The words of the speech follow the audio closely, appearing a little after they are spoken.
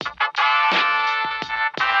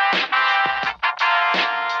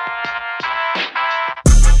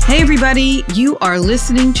Hey everybody, you are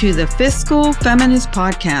listening to the Fiscal Feminist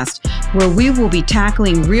Podcast, where we will be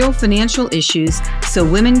tackling real financial issues so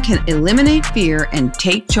women can eliminate fear and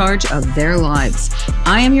take charge of their lives.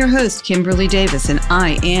 I am your host, Kimberly Davis, and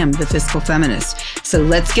I am the Fiscal Feminist. So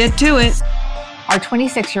let's get to it. Our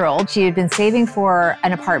 26-year-old, she had been saving for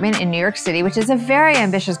an apartment in New York City, which is a very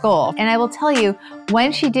ambitious goal. And I will tell you,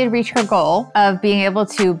 when she did reach her goal of being able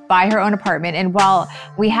to buy her own apartment, and while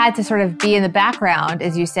we had to sort of be in the background,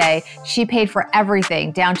 as you say, she paid for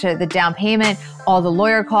everything, down to the down payment, all the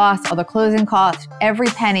lawyer costs, all the closing costs, every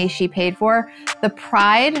penny she paid for. The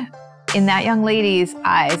pride in that young lady's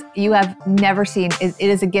eyes, you have never seen. It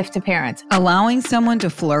is a gift to parents. Allowing someone to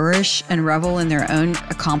flourish and revel in their own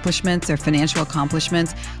accomplishments, their financial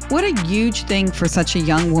accomplishments, what a huge thing for such a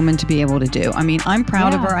young woman to be able to do. I mean, I'm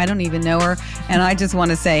proud of her. I don't even know her. And I just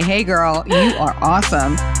want to say, hey girl, you are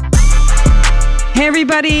awesome. Hey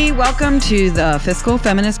everybody, welcome to the Fiscal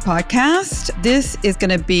Feminist Podcast. This is going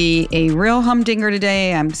to be a real humdinger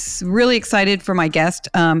today. I'm really excited for my guest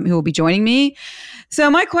who will be joining me. So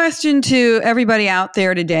my question to everybody out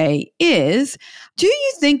there today is, do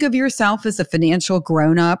you think of yourself as a financial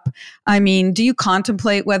grown-up? I mean, do you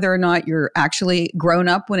contemplate whether or not you're actually grown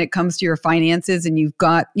up when it comes to your finances and you've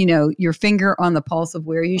got, your finger on the pulse of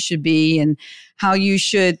where you should be and how you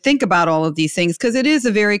should think about all of these things? Because it is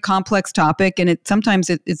a very complex topic and sometimes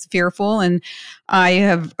it's fearful. And I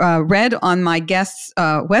have read on my guest's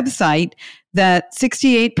website that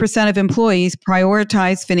 68% of employees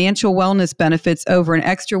prioritize financial wellness benefits over an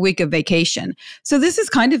extra week of vacation. So this is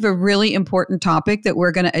kind of a really important topic that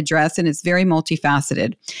we're going to address, and it's very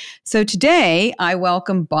multifaceted. So today, I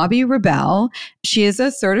welcome Bobbi Rebell. She is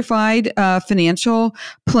a certified financial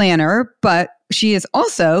planner, but she is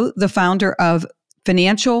also the founder of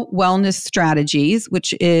Financial Wellness Strategies,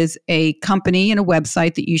 which is a company and a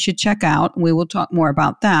website that you should check out. We will talk more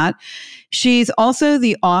about that. She's also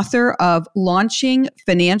the author of Launching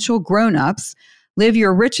Financial Grownups, Live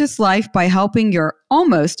Your Richest Life by Helping Your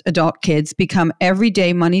Almost Adult Kids Become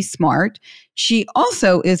Everyday Money Smart. She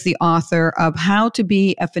also is the author of How to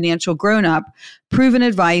Be a Financial Grownup, Proven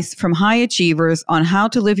Advice from High Achievers on How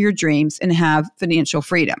to Live Your Dreams and Have Financial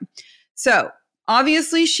Freedom. So,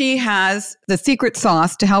 obviously, she has the secret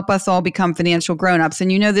sauce to help us all become financial grownups.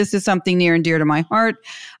 And this is something near and dear to my heart.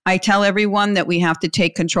 I tell everyone that we have to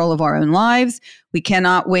take control of our own lives. We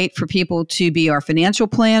cannot wait for people to be our financial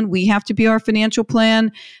plan. We have to be our financial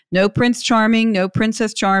plan. No Prince Charming, no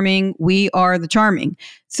Princess Charming. We are the charming.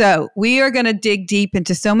 So we are going to dig deep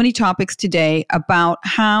into so many topics today about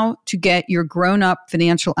how to get your grown-up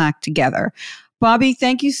financial act together. Bobbi,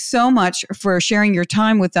 thank you so much for sharing your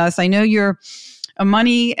time with us. I know you're a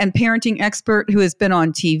money and parenting expert who has been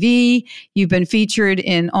on TV. You've been featured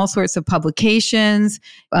in all sorts of publications.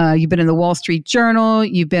 You've been in the Wall Street Journal.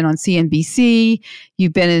 You've been on CNBC.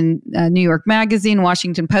 You've been in New York Magazine,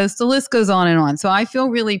 Washington Post. The list goes on and on. So I feel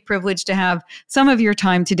really privileged to have some of your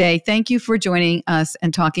time today. Thank you for joining us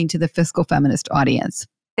and talking to the Fiscal Feminist audience.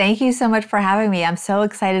 Thank you so much for having me. I'm so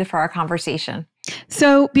excited for our conversation.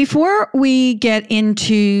 So before we get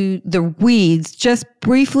into the weeds, just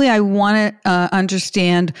briefly, I want to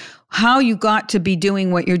understand how you got to be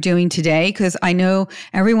doing what you're doing today, because I know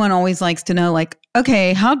everyone always likes to know,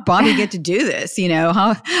 okay, how'd Bobbi get to do this? In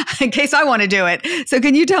case I want to do it. So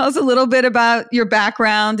can you tell us a little bit about your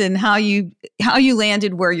background and how you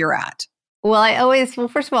landed where you're at? Well,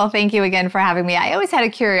 first of all, thank you again for having me. I always had a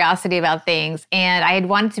curiosity about things, and I had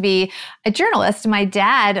wanted to be a journalist. My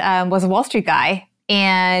dad was a Wall Street guy,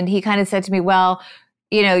 and he kind of said to me, well,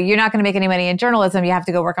 you're not going to make any money in journalism. You have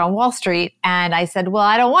to go work on Wall Street. And I said, well,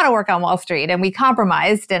 I don't want to work on Wall Street. And we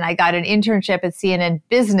compromised, and I got an internship at CNN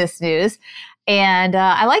Business News, and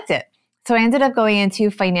I liked it. So I ended up going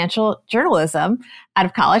into financial journalism out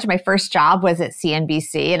of college. My first job was at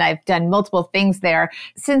CNBC, and I've done multiple things there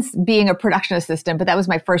since being a production assistant, but that was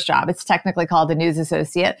my first job. It's technically called a news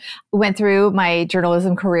associate. Went through my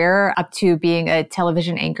journalism career up to being a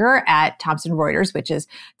television anchor at Thomson Reuters, which is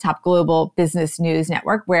top global business news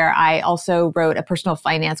network, where I also wrote a personal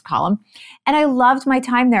finance column. And I loved my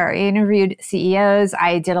time there. I interviewed CEOs.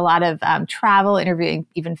 I did a lot of travel, interviewing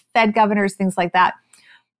even Fed governors, things like that.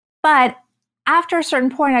 But after a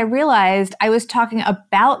certain point, I realized I was talking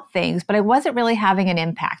about things, but I wasn't really having an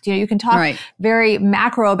impact. You can talk very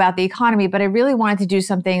macro about the economy, but I really wanted to do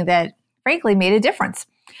something that, frankly, made a difference.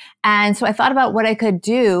 And so I thought about what I could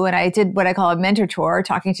do, and I did what I call a mentor tour,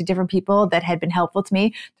 talking to different people that had been helpful to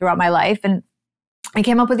me throughout my life. And I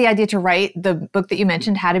came up with the idea to write the book that you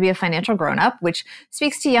mentioned, How to Be a Financial Grown-Up, which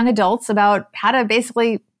speaks to young adults about how to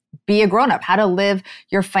basically be a grown-up, how to live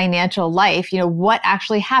your financial life. What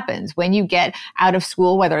actually happens when you get out of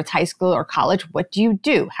school, whether it's high school or college. What do you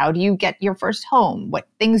do? How do you get your first home? What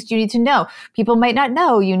things do you need to know? People might not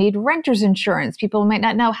know you need renter's insurance. People might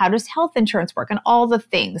not know how does health insurance work and all the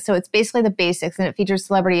things. So it's basically the basics, and it features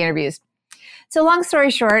celebrity interviews. So long story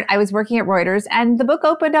short, I was working at Reuters and the book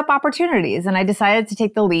opened up opportunities, and I decided to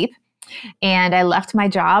take the leap. And I left my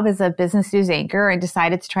job as a business news anchor and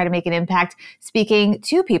decided to try to make an impact speaking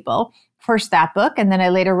to people. First that book, and then I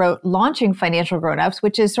later wrote Launching Financial Grownups,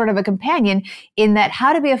 which is sort of a companion in that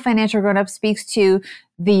how to be a financial grownup speaks to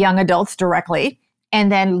the young adults directly.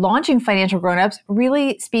 And then Launching Financial Grownups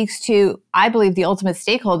really speaks to, I believe, the ultimate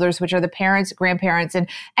stakeholders, which are the parents, grandparents, and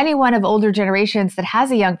anyone of older generations that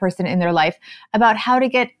has a young person in their life, about how to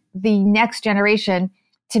get the next generation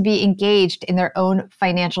to be engaged in their own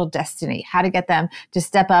financial destiny, how to get them to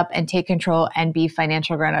step up and take control and be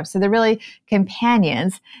financial grownups. So they're really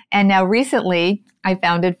companions. And now recently, I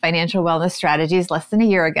founded Financial Wellness Strategies less than a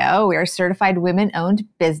year ago. We are a certified women-owned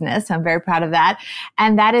business. I'm very proud of that.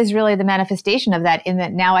 And that is really the manifestation of that, in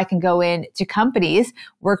that now I can go into companies,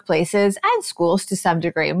 workplaces, and schools to some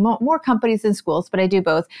degree, more companies than schools, but I do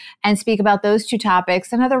both, and speak about those two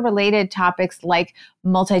topics and other related topics like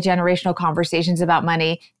multi-generational conversations about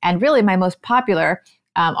money. And really my most popular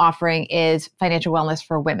offering is financial wellness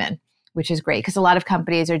for women, which is great because a lot of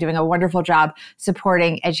companies are doing a wonderful job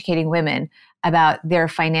supporting, educating women about their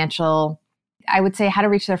financial, I would say, how to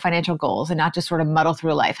reach their financial goals and not just sort of muddle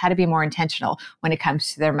through life, how to be more intentional when it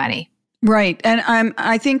comes to their money. Right. And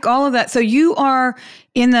I think all of that. So you are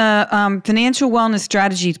in the Financial Wellness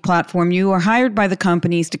Strategies platform. You are hired by the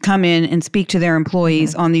companies to come in and speak to their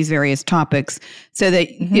employees on these various topics, so that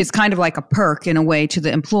it's kind of like a perk in a way to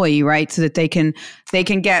the employee, right? So that they can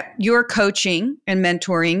get your coaching and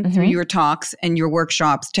mentoring through your talks and your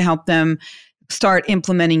workshops to help them start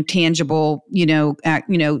implementing tangible,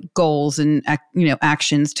 goals and,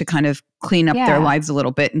 actions to kind of clean up their lives a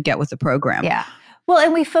little bit and get with the program. Yeah. Well,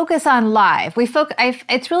 and we focus on live.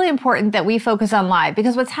 It's really important that we focus on live,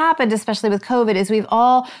 because what's happened, especially with COVID, is we've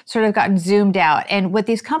all sort of gotten zoomed out. And what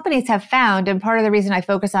these companies have found, and part of the reason I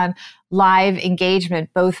focus on live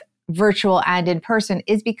engagement, both virtual and in person,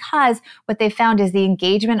 is because what they found is the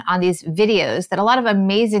engagement on these videos that a lot of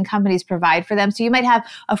amazing companies provide for them. So you might have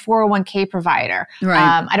a 401k provider.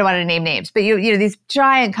 Right. I don't want to name names, but you know, these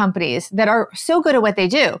giant companies that are so good at what they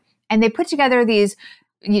do. And they put together these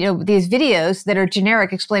videos that are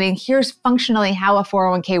generic, explaining here's functionally how a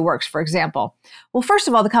 401k works, for example. Well, first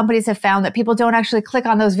of all, the companies have found that people don't actually click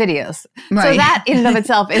on those videos. Right. So that in and of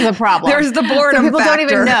itself is a problem. There's the boredom so people factor.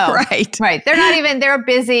 Don't even know. Right. They're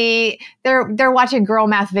busy. They're watching girl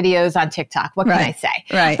math videos on TikTok. What can I say?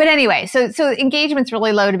 Right. But anyway, so engagement's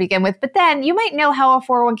really low to begin with. But then you might know how a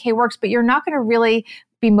 401k works, but you're not going to really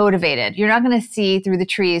be motivated. You're not going to see through the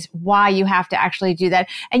trees why you have to actually do that.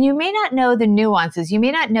 And you may not know the nuances. You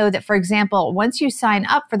may not know that, for example, once you sign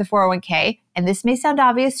up for the 401k, and this may sound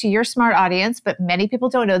obvious to your smart audience, but many people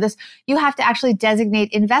don't know this, you have to actually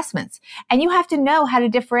designate investments. And you have to know how to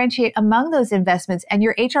differentiate among those investments. And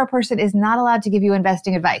your HR person is not allowed to give you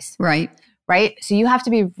investing advice. Right? So you have to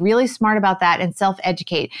be really smart about that and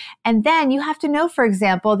self-educate. And then you have to know, for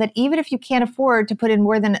example, that even if you can't afford to put in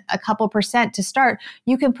more than a couple percent to start,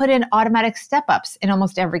 you can put in automatic step-ups in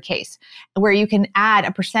almost every case, where you can add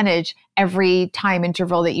a percentage every time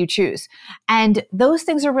interval that you choose. And those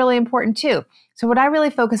things are really important too. So what I really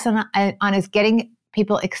focus on is getting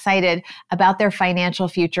people excited about their financial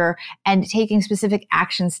future and taking specific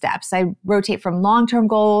action steps. I rotate from long-term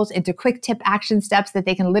goals into quick tip action steps that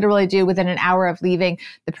they can literally do within an hour of leaving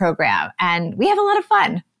the program. And we have a lot of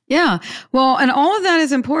fun. Yeah. Well, and all of that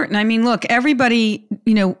is important. I mean, look, everybody,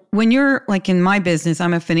 when you're like in my business,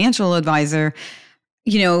 I'm a financial advisor,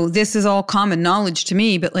 this is all common knowledge to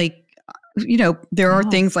me, but there are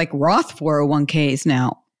things like Roth 401ks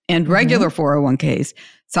now and regular 401ks.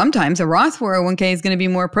 Sometimes a Roth 401k is going to be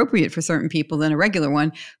more appropriate for certain people than a regular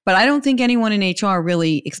one. But I don't think anyone in HR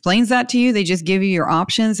really explains that to you. They just give you your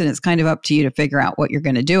options, and it's kind of up to you to figure out what you're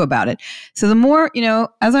going to do about it. So the more,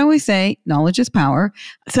 as I always say, knowledge is power.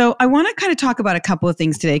 So I want to kind of talk about a couple of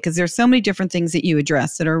things today, because there's so many different things that you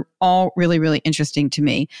address that are all really, really interesting to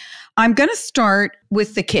me. I'm going to start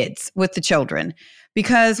with the kids, with the children,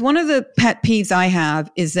 because one of the pet peeves I have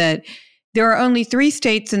is that there are only 3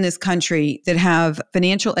 states in this country that have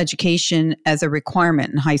financial education as a requirement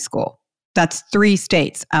in high school. That's 3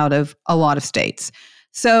 states out of a lot of states.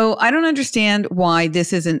 So I don't understand why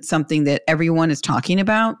this isn't something that everyone is talking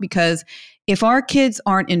about, because if our kids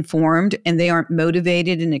aren't informed and they aren't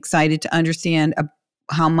motivated and excited to understand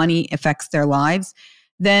how money affects their lives,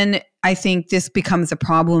 then I think this becomes a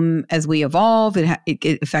problem as we evolve.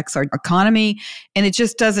 It affects our economy, and it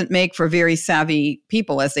just doesn't make for very savvy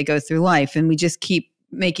people as they go through life. And we just keep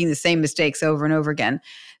making the same mistakes over and over again.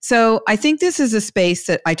 So I think this is a space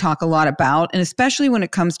that I talk a lot about, and especially when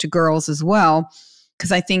it comes to girls as well,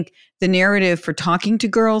 because I think the narrative for talking to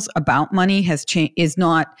girls about money has changed, is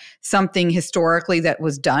not something historically that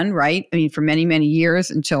was done, right? I mean, for many, many years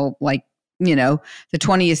until the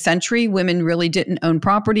 20th century, women really didn't own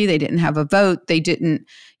property. They didn't have a vote. They didn't,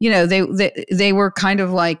 they were kind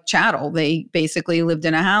of like chattel. They basically lived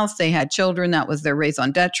in a house. They had children. That was their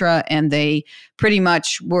raison d'etre. And they pretty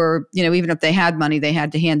much were, even if they had money, they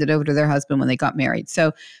had to hand it over to their husband when they got married.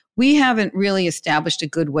 So we haven't really established a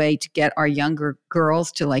good way to get our younger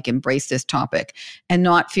girls to embrace this topic and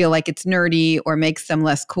not feel like it's nerdy or makes them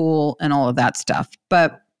less cool and all of that stuff.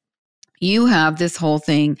 But you have this whole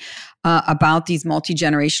thing about these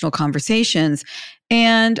multi-generational conversations.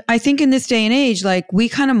 And I think in this day and age, we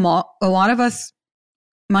kind of, a lot of us,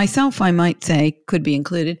 myself, I might say, could be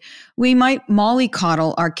included, we might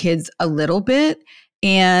mollycoddle our kids a little bit.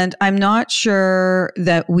 And I'm not sure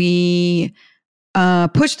that we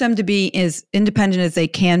push them to be as independent as they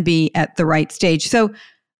can be at the right stage. So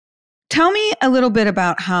tell me a little bit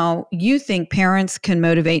about how you think parents can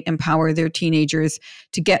motivate, empower their teenagers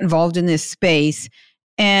to get involved in this space.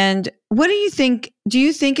 And what do you think? Do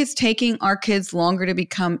you think it's taking our kids longer to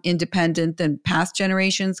become independent than past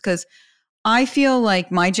generations? Because I feel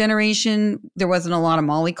like my generation, there wasn't a lot of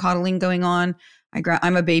mollycoddling going on.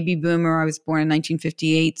 I'm a baby boomer. I was born in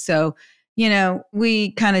 1958. So,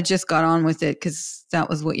 we kind of just got on with it because that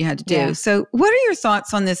was what you had to do. Yeah. So what are your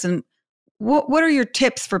thoughts on this? And what are your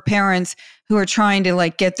tips for parents who are trying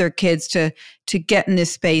to get their kids to get in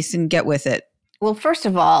this space and get with it? Well, first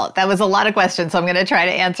of all, that was a lot of questions, so I'm going to try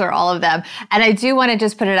to answer all of them. And I do want to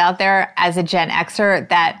just put it out there as a Gen Xer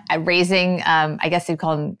that raising, I guess you'd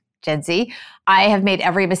call them Gen Z, I have made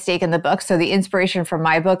every mistake in the book. So the inspiration from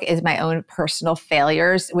my book is my own personal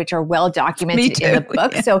failures, which are well documented in the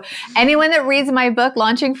book. Yeah. So anyone that reads my book,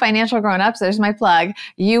 Launching Financial Grownups, there's my plug,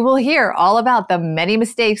 you will hear all about the many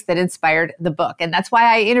mistakes that inspired the book. And that's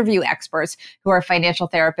why I interview experts who are financial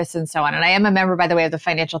therapists and so on. And I am a member, by the way, of the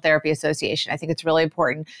Financial Therapy Association. I think it's really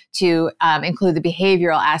important to include the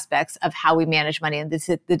behavioral aspects of how we manage money and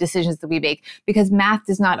the decisions that we make, because math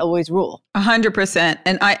does not always rule. 100%.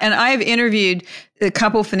 And I've interviewed a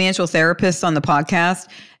couple financial therapists on the podcast,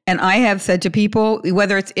 and I have said to people,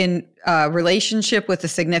 whether it's in a relationship with a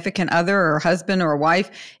significant other or a husband or a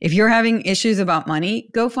wife, if you're having issues about money,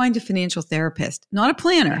 go find a financial therapist, not a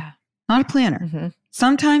planner, not a planner. Mm-hmm.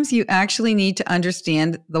 Sometimes you actually need to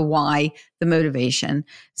understand the why, the motivation.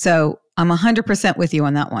 So I'm 100% with you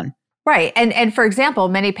on that one. Right. And for example,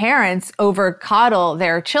 many parents over coddle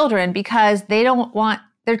their children because they don't want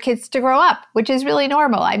their kids to grow up, which is really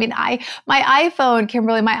normal. I mean, my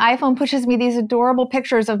iPhone pushes me these adorable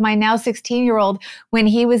pictures of my now 16-year-old when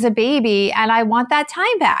he was a baby, and I want that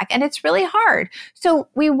time back. And it's really hard. So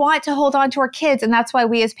we want to hold on to our kids. And that's why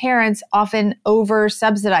we as parents often over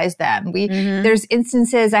subsidize them. There's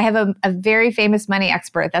instances, I have a very famous money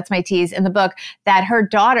expert, that's my tease in the book, that her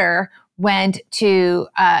daughter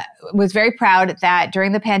was very proud that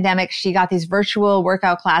during the pandemic, she got these virtual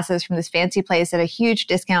workout classes from this fancy place at a huge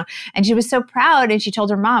discount. And she was so proud. And she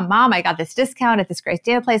told her mom, I got this discount at this great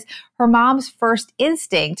dance place. Her mom's first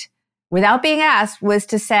instinct, without being asked, was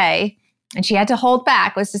to say, and she had to hold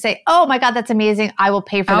back, was to say, oh my God, that's amazing. I will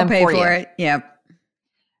pay for them for you. I'll pay for it. Yep.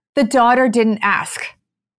 The daughter didn't ask.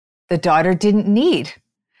 The daughter didn't need.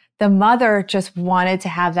 The mother just wanted to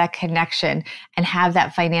have that connection and have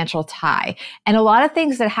that financial tie. And a lot of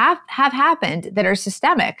things that have happened that are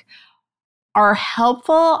systemic are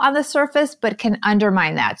helpful on the surface, but can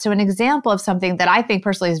undermine that. So an example of something that I think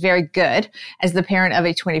personally is very good as the parent of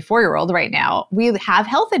a 24-year-old right now, we have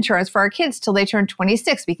health insurance for our kids till they turn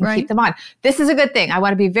 26. We can keep them on. This is a good thing. I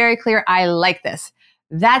want to be very clear. I like this.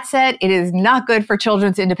 That said, it is not good for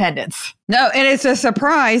children's independence. No, and it's a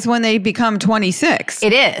surprise when they become 26.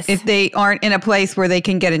 It is. If they aren't in a place where they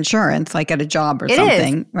can get insurance, like at a job or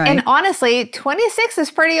something. Right? And honestly, 26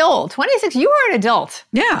 is pretty old. 26, you are an adult.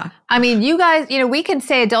 Yeah. I mean, you guys, we can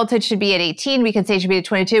say adulthood should be at 18. We can say it should be at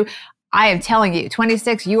 22. I am telling you,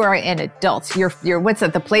 26, you are an adult. You're what's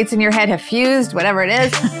it? The plates in your head have fused, whatever it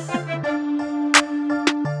is.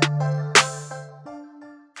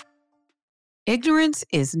 Ignorance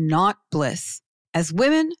is not bliss. As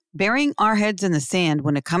women, burying our heads in the sand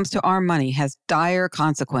when it comes to our money has dire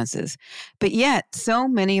consequences. But yet, so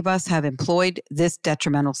many of us have employed this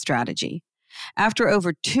detrimental strategy. After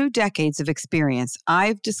over 2 decades of experience,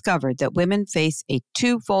 I've discovered that women face a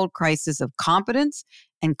twofold crisis of competence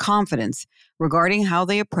and confidence regarding how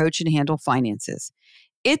they approach and handle finances.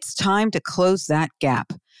 It's time to close that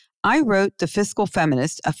gap. I wrote The Fiscal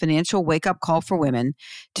Feminist, a financial wake-up call for women,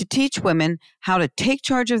 to teach women how to take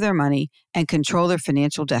charge of their money and control their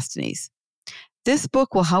financial destinies. This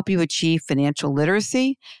book will help you achieve financial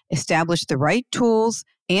literacy, establish the right tools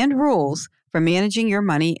and rules for managing your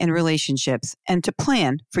money and relationships, and to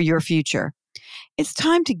plan for your future. It's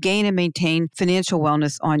time to gain and maintain financial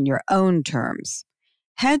wellness on your own terms.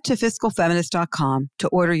 Head to fiscalfeminist.com to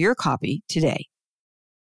order your copy today.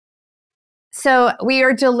 So we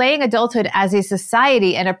are delaying adulthood as a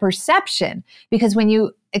society and a perception, because when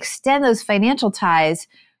you extend those financial ties,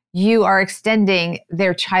 you are extending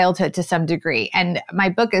their childhood to some degree. And my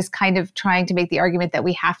book is kind of trying to make the argument that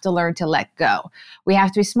we have to learn to let go. We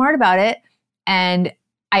have to be smart about it. And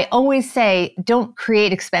I always say, don't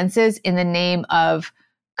create expenses in the name of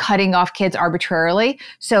cutting off kids arbitrarily.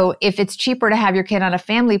 So if it's cheaper to have your kid on a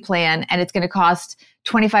family plan and it's going to cost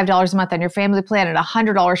 $25 a month on your family plan and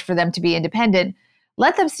 $100 for them to be independent,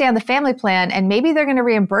 let them stay on the family plan, and maybe they're going to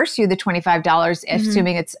reimburse you the $25,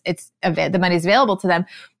 assuming the money's available to them.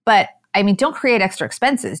 But I mean, don't create extra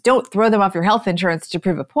expenses. Don't throw them off your health insurance to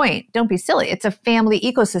prove a point. Don't be silly. It's a family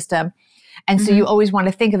ecosystem. And so you always want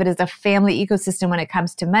to think of it as a family ecosystem when it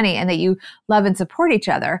comes to money, and that you love and support each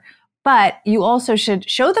other. But you also should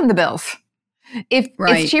show them the bills. If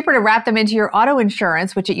it's cheaper to wrap them into your auto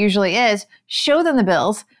insurance, which it usually is, show them the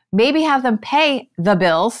bills. Maybe have them pay the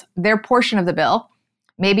bills, their portion of the bill,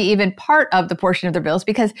 maybe even part of the portion of their bills,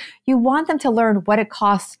 because you want them to learn what it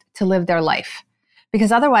costs to live their life.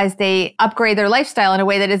 Because otherwise they upgrade their lifestyle in a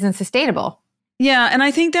way that isn't sustainable. Yeah. And I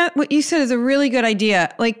think that what you said is a really good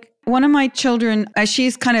idea. Like, one of my children, as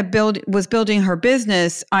she's kind of was building her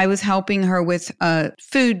business, I was helping her with a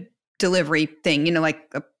food delivery thing,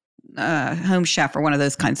 like a home chef or one of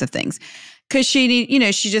those kinds of things. Because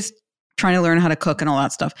she's just trying to learn how to cook and all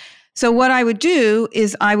that stuff. So what I would do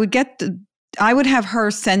is I would have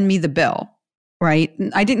her send me the bill, right?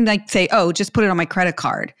 I didn't say, oh, just put it on my credit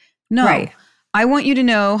card. No. Right. I want you to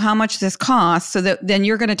know how much this costs so that then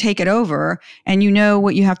you're going to take it over and you know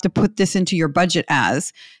what you have to put this into your budget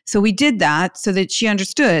as. So we did that so that she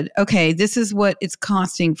understood, okay, this is what it's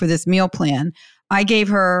costing for this meal plan. I gave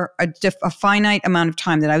her a finite amount of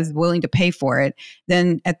time that I was willing to pay for it.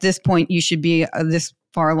 Then at this point, you should be this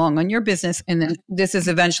far along on your business, and then this is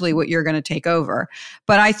eventually what you're going to take over.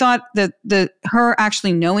 But I thought that her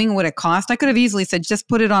actually knowing what it cost, I could have easily said, just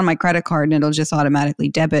put it on my credit card and it'll just automatically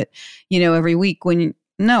debit, every week.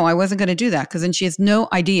 No, I wasn't going to do that, because then she has no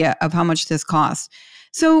idea of how much this costs.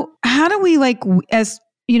 So how do we, as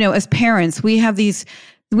parents, we have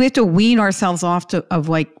to wean ourselves off of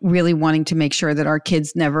really wanting to make sure that our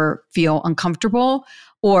kids never feel uncomfortable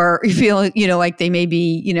or feel, like they may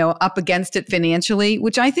be, up against it financially,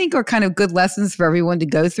 which I think are kind of good lessons for everyone to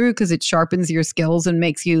go through, because it sharpens your skills and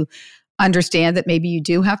makes you understand that maybe you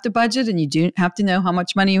do have to budget and you do have to know how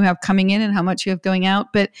much money you have coming in and how much you have going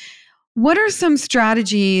out. But what are some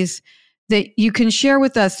strategies that you can share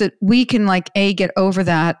with us that we can get over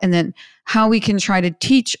that, and then how we can try to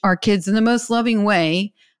teach our kids in the most loving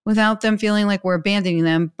way without them feeling like we're abandoning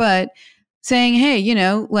them, but saying, hey,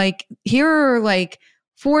 here are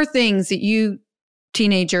 4 things that you,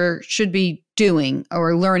 teenager, should be doing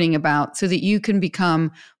or learning about so that you can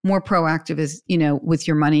become more proactive as, with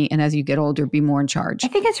your money, and as you get older, be more in charge. I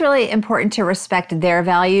think it's really important to respect their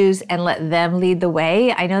values and let them lead the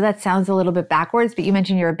way. I know that sounds a little bit backwards, but you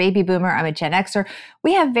mentioned you're a baby boomer. I'm a Gen Xer.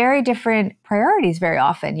 We have very different priorities very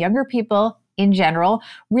often. Younger people in general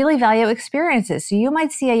really value experiences. So you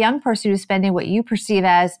might see a young person who's spending what you perceive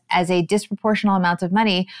as a disproportional amount of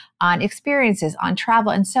money on experiences, on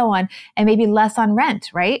travel, and so on, and maybe less on rent,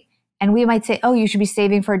 right? And we might say, oh, you should be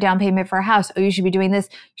saving for a down payment for a house. Oh, you should be doing this.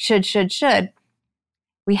 Should.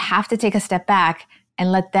 We have to take a step back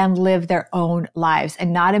and let them live their own lives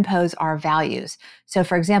and not impose our values. So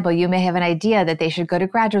for example, you may have an idea that they should go to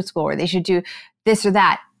graduate school or they should do this or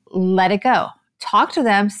that. Let it go. Talk to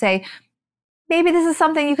them, say, maybe this is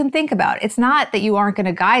something you can think about. It's not that you aren't going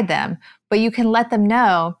to guide them, but you can let them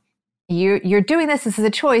know you're doing this. This is a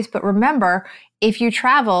choice. But remember, if you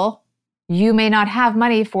travel, you may not have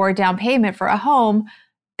money for a down payment for a home.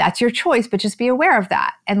 That's your choice, but just be aware of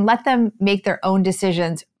that and let them make their own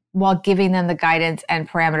decisions while giving them the guidance and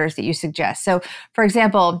parameters that you suggest. So for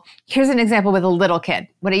example, here's an example with a little kid.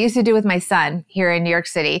 What I used to do with my son here in New York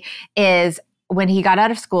City is when he got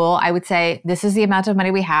out of school, I would say, this is the amount of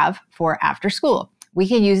money we have for after school. We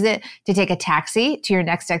can use it to take a taxi to your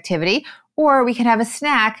next activity, or we can have a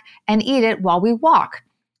snack and eat it while we walk.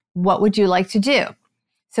 What would you like to do?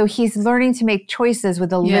 So he's learning to make choices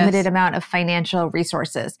with a limited amount of financial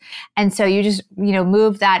resources. And so you just,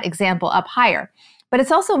 move that example up higher. But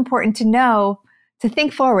it's also important to know, to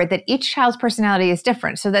think forward, that each child's personality is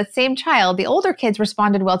different. So that same child, the older kids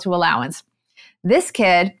responded well to allowance. This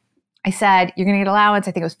kid, I said, you're going to get allowance.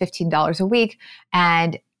 I think it was $15 a week.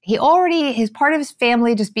 And his part of his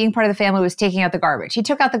family, just being part of the family, was taking out the garbage. He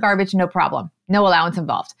took out the garbage, no problem. No allowance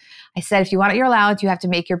involved. I said, if you want your allowance, you have to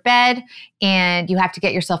make your bed and you have to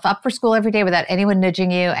get yourself up for school every day without anyone nudging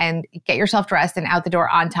you, and get yourself dressed and out the door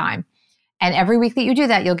on time. And every week that you do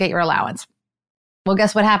that, you'll get your allowance. Well,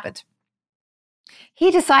 guess what happened? He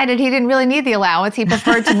decided he didn't really need the allowance. He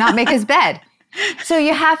preferred to not make his bed. So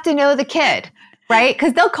you have to know the kid, right?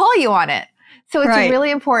 Because they'll call you on it. So it's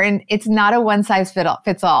really important. It's not a one size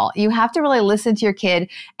fits all. You have to really listen to your kid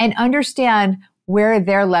and understand where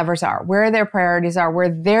their levers are, where their priorities are, where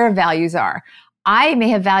their values are. I may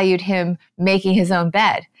have valued him making his own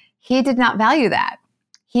bed. He did not value that.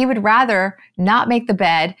 He would rather not make the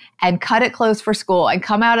bed and cut it close for school and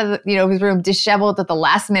come out of his room disheveled at the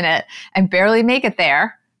last minute and barely make it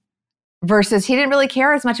there, versus he didn't really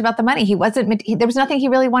care as much about the money. There was nothing he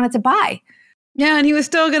really wanted to buy. Yeah, and he was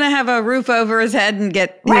still going to have a roof over his head and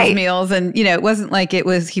get his meals. And, it wasn't like he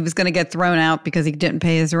was going to get thrown out because he didn't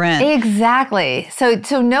pay his rent. Exactly.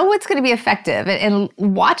 So know what's going to be effective and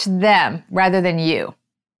watch them rather than you.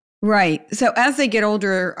 Right. So as they get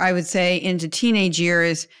older, I would say into teenage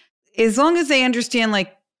years, as long as they understand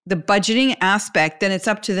like the budgeting aspect, then it's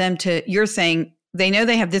up to them you're saying they know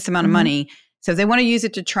they have this amount of money. So if they want to use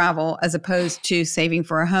it to travel as opposed to saving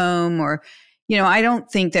for a home, or I don't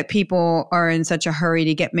think that people are in such a hurry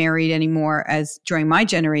to get married anymore as during my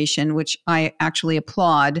generation, which I actually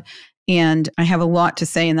applaud. And I have a lot to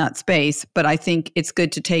say in that space, but I think it's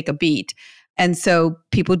good to take a beat. And so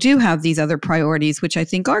people do have these other priorities, which I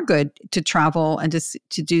think are good, to travel and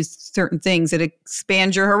to do certain things that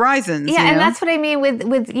expand your horizons. Yeah, and that's what I mean with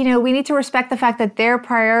we need to respect the fact that their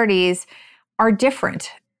priorities are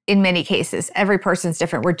different. In many cases, every person's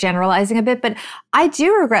different. We're generalizing a bit, but I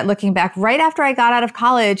do regret looking back. Right after I got out of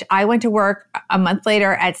college, I went to work a month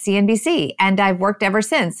later at CNBC, and I've worked ever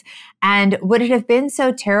since. And would it have been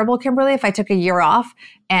so terrible, Kimberly, if I took a year off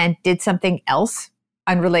and did something else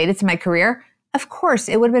unrelated to my career? Of course,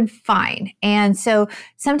 it would have been fine. And so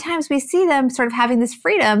sometimes we see them sort of having this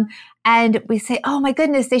freedom, and we say, oh my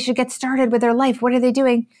goodness, they should get started with their life. What are they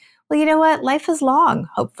doing? Well, you know what? Life is long,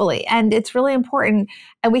 hopefully, and it's really important.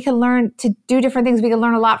 And we can learn to do different things. We can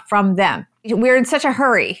learn a lot from them. We're in such a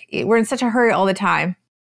hurry. We're in such a hurry all the time.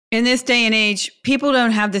 In this day and age, people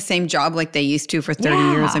don't have the same job like they used to for 30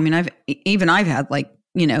 years. I mean, I've had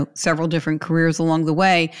several different careers along the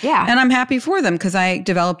way. Yeah. And I'm happy for them because I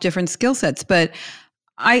developed different skill sets. But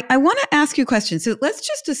I want to ask you a question. So let's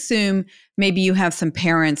just assume maybe you have some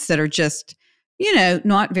parents that are just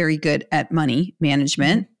not very good at money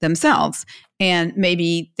management themselves. And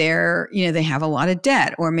maybe they have a lot of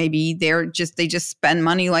debt, or maybe they just spend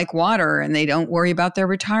money like water and they don't worry about their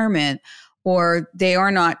retirement, or they are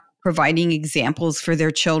not providing examples for their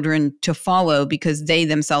children to follow because they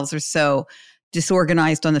themselves are so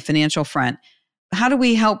disorganized on the financial front. How do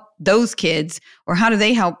we help those kids, or how do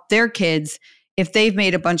they help their kids if they've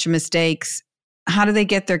made a bunch of mistakes? How do they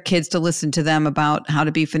get their kids to listen to them about how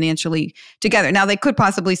to be financially together? Now, they could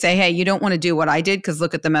possibly say, hey, you don't want to do what I did because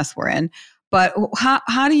look at the mess we're in. But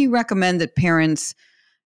how do you recommend that parents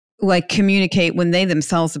communicate when they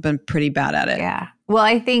themselves have been pretty bad at it? Yeah. Well,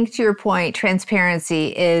 I think to your point, transparency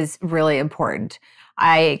is really important.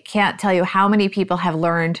 I can't tell you how many people have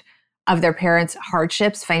learned of their parents'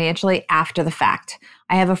 hardships financially after the fact.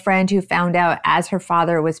 I have a friend who found out as her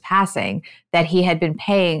father was passing that he had been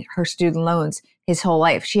paying her student loans his whole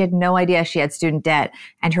life. She had no idea she had student debt,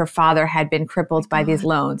 and her father had been crippled by these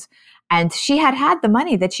loans. And she had the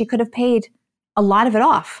money that she could have paid a lot of it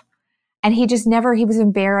off. And he was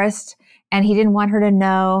embarrassed, and he didn't want her to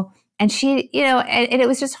know. And she, and it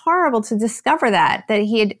was just horrible to discover that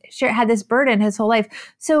he had this burden his whole life.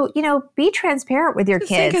 So, be transparent with your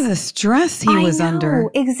kids. Think of the stress he was under.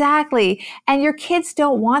 Exactly. And your kids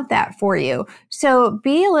don't want that for you. So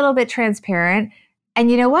be a little bit transparent. And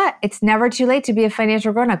you know what? It's never too late to be a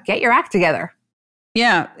financial grown-up. Get your act together.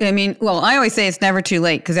 Yeah. I mean, I always say it's never too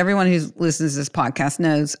late because everyone who listens to this podcast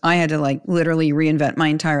knows I had to literally reinvent my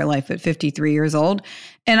entire life at 53 years old.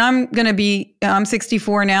 And I'm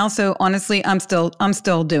 64 now. So honestly, I'm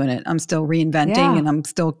still doing it. I'm still reinventing and I'm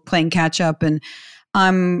still playing catch up, and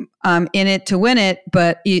I'm in it to win it,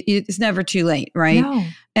 but it's never too late. Right. No.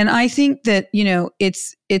 And I think that,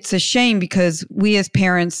 it's a shame because we as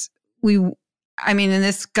parents, I mean, in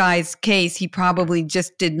this guy's case, he probably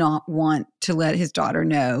just did not want to let his daughter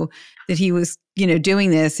know that he was, doing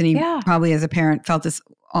this. And he probably, as a parent, felt this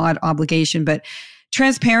odd obligation. But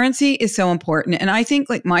transparency is so important. And I think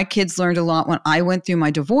like my kids learned a lot when I went through my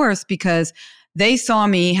divorce because they saw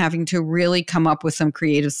me having to really come up with some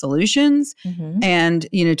creative solutions and,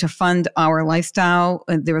 to fund our lifestyle.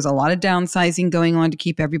 There was a lot of downsizing going on to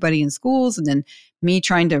keep everybody in schools and then me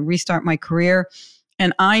trying to restart my career.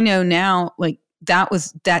 And I know now, like,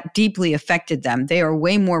 that deeply affected them. They are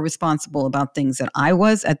way more responsible about things than I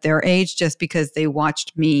was at their age, just because they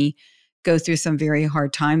watched me go through some very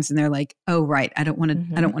hard times. And they're like, oh, right. I don't want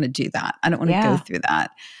to do that. I don't want to go through that.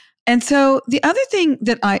 And so the other thing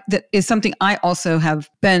that is something I also have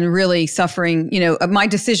been really suffering, my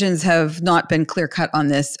decisions have not been clear cut on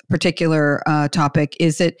this particular topic,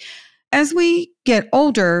 is that as we get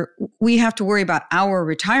older, we have to worry about our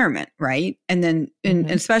retirement, right? And then,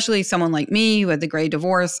 and especially someone like me who had the great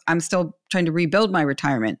divorce, I'm still trying to rebuild my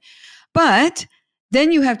retirement. But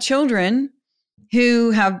then you have children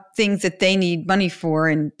who have things that they need money for,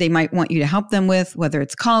 and they might want you to help them with, whether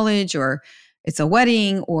it's college or it's a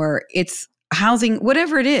wedding or it's housing,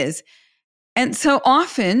 whatever it is. And so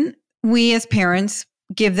often we as parents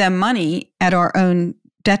give them money at our own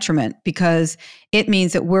detriment because it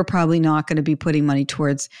means that we're probably not going to be putting money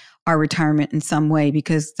towards our retirement in some way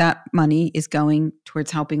because that money is going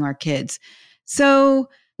towards helping our kids. So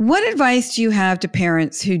what advice do you have to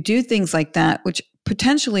parents who do things like that, which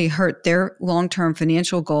potentially hurt their long-term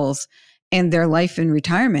financial goals and their life in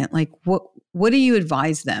retirement? Like what do you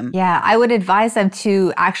advise them? Yeah, I would advise them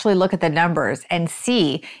to actually look at the numbers and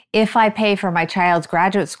see if I pay for my child's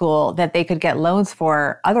graduate school that they could get loans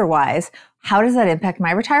for otherwise, how does that impact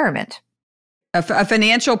my retirement? A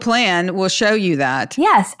financial plan will show you that.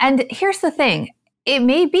 Yes. And here's the thing. It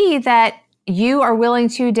may be that you are willing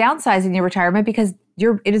to downsize in your retirement because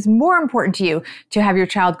it is more important to you to have your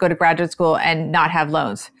child go to graduate school and not have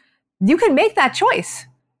loans. You can make that choice.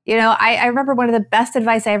 I remember one of the best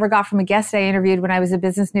advice I ever got from a guest I interviewed when I was a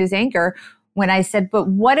business news anchor, when I said, but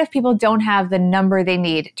what if people don't have the number they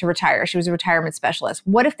need to retire? She was a retirement specialist.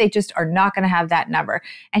 What if they just are not going to have that number?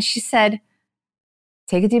 And she said,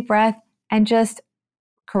 take a deep breath and just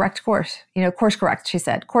correct course. Course correct, she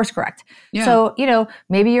said, course correct. Yeah. So,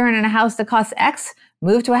 maybe you're in a house that costs X,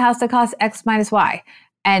 move to a house that costs X minus Y.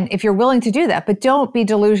 And if you're willing to do that, but don't be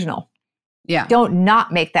delusional. Yeah. Don't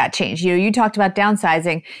not make that change. You talked about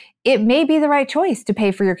downsizing. It may be the right choice to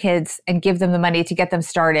pay for your kids and give them the money to get them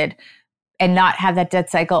started and not have that debt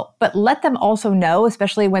cycle. But let them also know,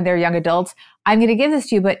 especially when they're young adults, I'm going to give this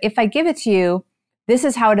to you, but if I give it to you, this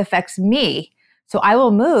is how it affects me. So I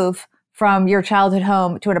will move from your childhood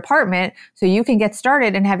home to an apartment so you can get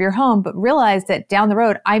started and have your home, but realize that down the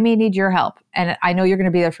road, I may need your help. And I know you're going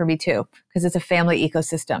to be there for me too, because it's a family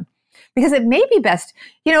ecosystem. Because it may be best,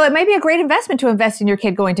 it may be a great investment to invest in your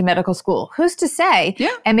kid going to medical school. Who's to say?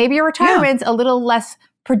 Yeah. And maybe your retirement's a little less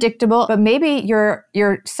predictable, but maybe your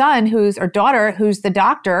son or daughter who's the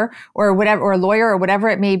doctor or whatever, or a lawyer or whatever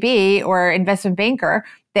it may be, or investment banker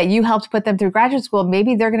that you helped put them through graduate school,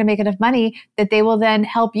 maybe they're going to make enough money that they will then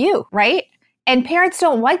help you, right? And parents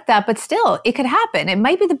don't like that, but still, it could happen. It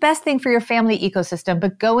might be the best thing for your family ecosystem,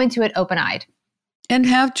 but go into it open-eyed. And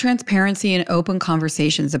have transparency and open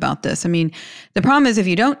conversations about this. I mean, the problem is if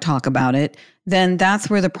you don't talk about it, then that's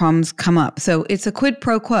where the problems come up. So it's a quid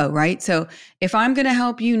pro quo, right? So if I'm going to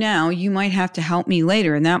help you now, you might have to help me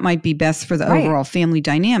later. And that might be best for the overall family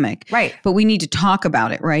dynamic. Right. But we need to talk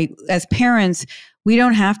about it, right? As parents, we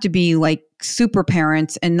don't have to be like super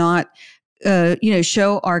parents and not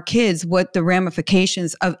show our kids what the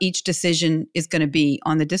ramifications of each decision is going to be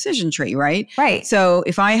on the decision tree, right? Right. So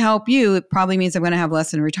if I help you, it probably means I'm going to have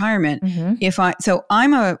less in retirement. Mm-hmm. So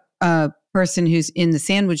I'm a person who's in the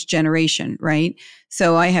sandwich generation, right?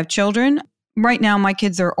 So I have children. Right now, my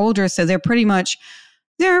kids are older, so they're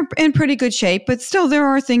in pretty good shape, but still there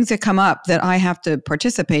are things that come up that I have to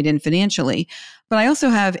participate in financially. But I also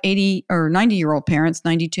have 80 or 90-year-old parents,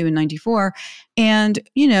 92 and 94, and,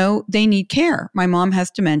 they need care. My mom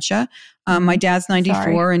has dementia. My dad's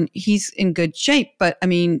 94 and he's in good shape. But I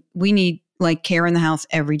mean, we need like care in the house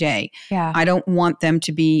every day. Yeah. I don't want them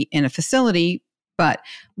to be in a facility. But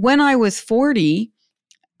when I was 40,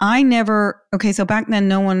 so back then,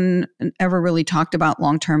 no one ever really talked about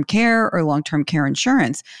long-term care or long-term care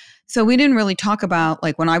insurance. So we didn't really talk about,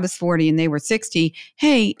 like when I was 40 and they were 60,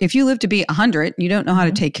 hey, if you live to be 100 and you don't know how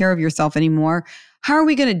to take care of yourself anymore, how are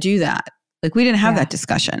we going to do that? Like we didn't have that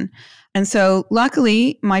discussion. And so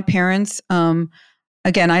luckily my parents,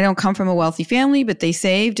 again, I don't come from a wealthy family, but they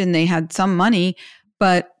saved and they had some money.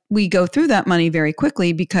 But we go through that money very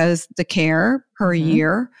quickly because the care per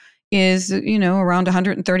year is, around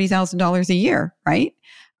 $130,000 a year, right?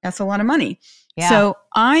 That's a lot of money. Yeah. So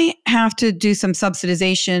I have to do some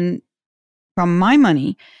subsidization from my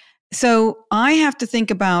money. So I have to think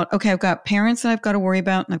about, okay, I've got parents that I've got to worry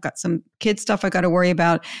about, and I've got some kid stuff I've got to worry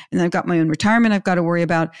about, and then I've got my own retirement I've got to worry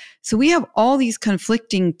about. So we have all these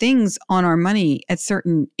conflicting things on our money at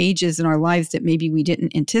certain ages in our lives that maybe we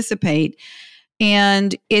didn't anticipate.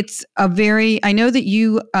 And it's I know that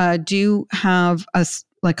you do have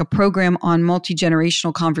a program on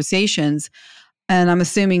multi-generational conversations. And I'm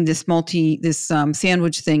assuming this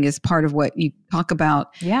sandwich thing is part of what you talk about.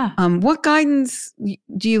 Yeah. What guidance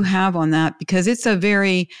do you have on that? Because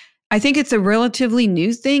I think it's a relatively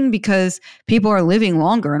new thing because people are living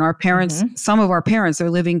longer, and our parents, some of our parents are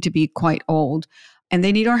living to be quite old, and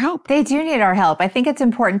they need our help. They do need our help. I think it's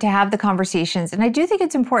important to have the conversations. And I do think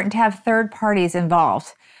it's important to have third parties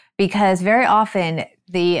involved, because very often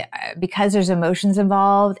because there's emotions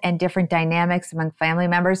involved and different dynamics among family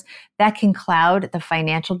members, that can cloud the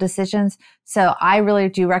financial decisions. So I really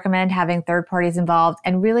do recommend having third parties involved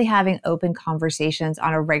and really having open conversations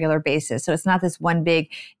on a regular basis. So it's not this one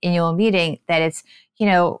big annual meeting, that it's,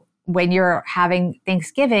 when you're having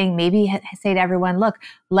Thanksgiving, maybe say to everyone, look,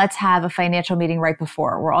 let's have a financial meeting right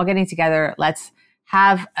before. We're all getting together. Let's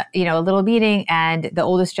have, a little meeting, and the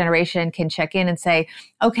oldest generation can check in and say,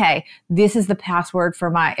 okay, this is the password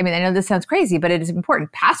for I know this sounds crazy, but it is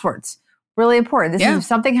important. Passwords, really important. This is, if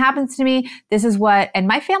something happens to me, this is and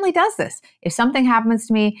my family does this. If something happens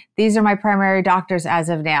to me, these are my primary doctors as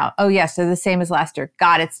of now. Oh yes, they're the same as last year.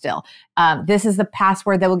 Got it still. This is the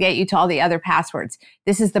password that will get you to all the other passwords.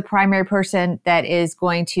 This is the primary person that is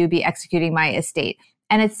going to be executing my estate.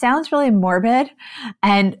 And it sounds really morbid,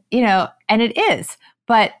 and it is,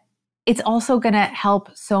 but it's also going to help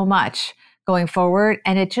so much going forward.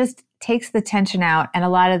 And it just takes the tension out and a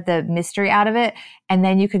lot of the mystery out of it. And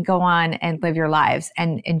then you can go on and live your lives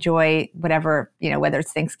and enjoy whatever, whether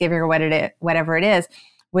it's Thanksgiving or whatever it is,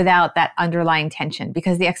 without that underlying tension,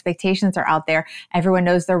 because the expectations are out there. Everyone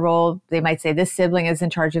knows their role. They might say, this sibling is in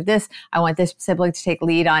charge of this. I want this sibling to take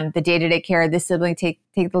lead on the day-to-day care. This sibling take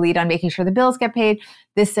the lead on making sure the bills get paid.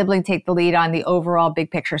 This sibling take the lead on the overall big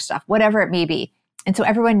picture stuff, whatever it may be. And so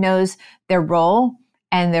everyone knows their role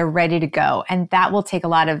and they're ready to go. And that will take a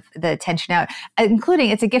lot of the tension out, including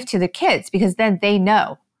it's a gift to the kids, because then they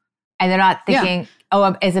know and they're not thinking,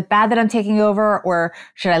 oh, is it bad that I'm taking over, or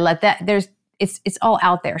should I let that? It's all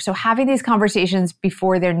out there. So having these conversations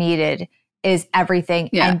before they're needed is everything.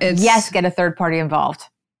 Yeah, and yes, get a third party involved.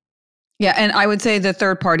 Yeah. And I would say the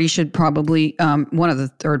third party should probably, one of the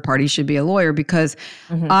third parties should be a lawyer, because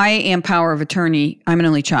I am power of attorney. I'm an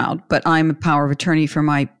only child, but I'm a power of attorney for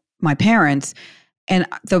my parents. And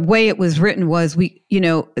the way it was written was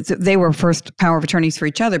they were first power of attorneys for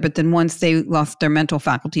each other, but then once they lost their mental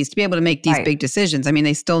faculties to be able to make these big decisions,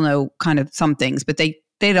 they still know kind of some things, but they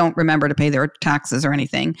don't remember to pay their taxes or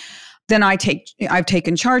anything. Then I've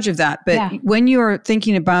taken charge of that. But when you're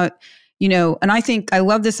thinking about, and I think I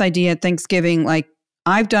love this idea at Thanksgiving, like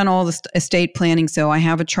I've done all the estate planning. So I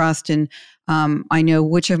have a trust, and I know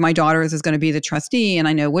which of my daughters is going to be the trustee, and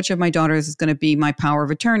I know which of my daughters is going to be my power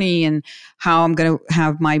of attorney, and how I'm going to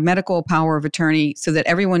have my medical power of attorney, so that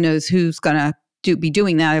everyone knows who's going to be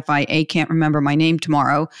doing that if I can't remember my name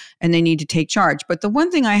tomorrow and they need to take charge. But the one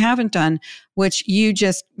thing I haven't done, which you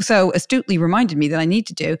just so astutely reminded me that I need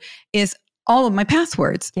to do, is all of my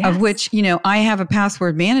passwords, of which, I have a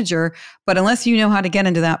password manager, but unless you know how to get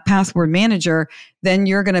into that password manager, then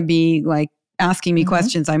you're going to be like asking me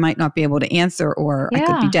questions I might not be able to answer, or I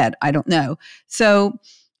could be dead. I don't know. So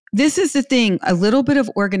this is the thing. A little bit of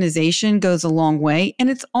organization goes a long way. And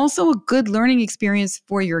it's also a good learning experience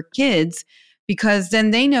for your kids, because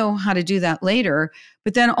then they know how to do that later,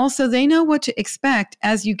 but then also they know what to expect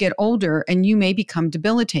as you get older and you may become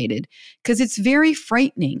debilitated, because it's very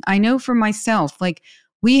frightening. I know for myself, like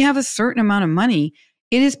we have a certain amount of money.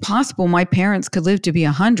 It is possible my parents could live to be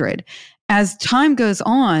 100. As time goes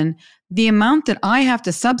on, the amount that I have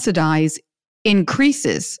to subsidize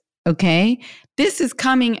increases. Okay. This is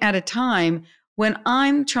coming at a time when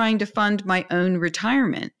I'm trying to fund my own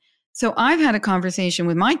retirement. So I've had a conversation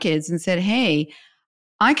with my kids and said, hey,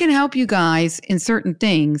 I can help you guys in certain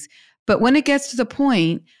things, but when it gets to the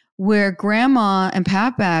point where grandma and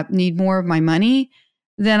papa need more of my money,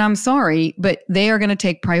 then I'm sorry, but they are going to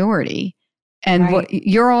take priority. And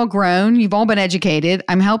you're all grown. You've all been educated.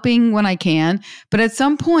 I'm helping when I can. But at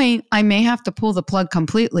some point, I may have to pull the plug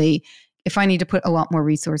completely. if I need to put a lot more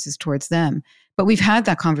resources towards them. But we've had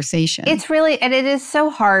that conversation. It's really, and it is so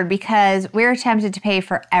hard because we're tempted to pay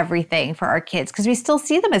for everything for our kids because we still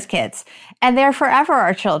see them as kids and they're forever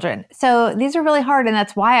our children. So these are really hard. And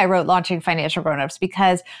that's why I wrote Launching Financial Grownups,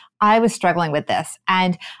 because I was struggling with this.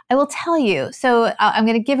 And I will tell you, so I'm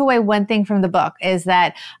going to give away one thing from the book is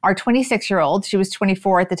that our 26-year-old, she was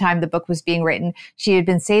 24 at the time the book was being written. She had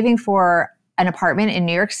been saving for an apartment in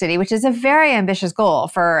New York City, which is a very ambitious goal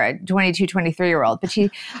for a 22, 23-year-old. But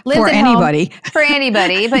she lived for at anybody. home for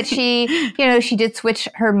anybody. But she did switch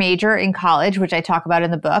her major in college, which I talk about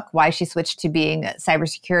in the book, why she switched to being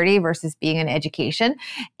cybersecurity versus being in education.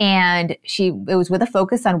 And it was with a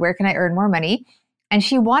focus on where can I earn more money? And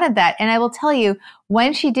she wanted that. And I will tell you,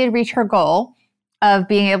 when she did reach her goal of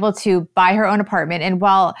being able to buy her own apartment. And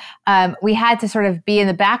while we had to sort of be in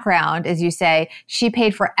the background, as you say, she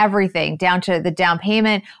paid for everything down to the down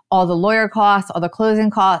payment, all the lawyer costs, all the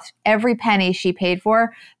closing costs, every penny she paid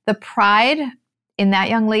for. The pride in that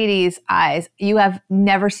young lady's eyes, you have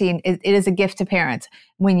never seen. It is a gift to parents.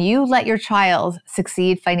 When you let your child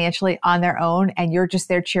succeed financially on their own and you're just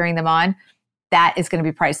there cheering them on, that is going to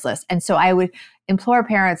be priceless. And so I would implore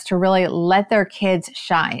parents to really let their kids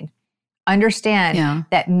shine. Understand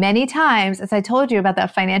that many times, as I told you about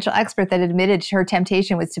that financial expert that admitted her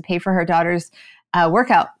temptation was to pay for her daughter's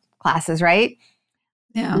workout classes, right?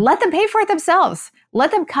 Yeah. Let them pay for it themselves.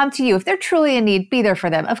 Let them come to you. If they're truly in need, be there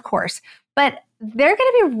for them, of course. But they're going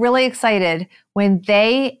to be really excited when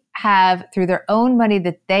they have, through their own money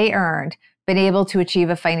that they earned, been able to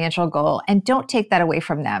achieve a financial goal. And don't take that away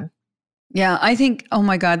from them. Yeah, I think, oh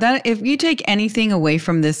my God, that if you take anything away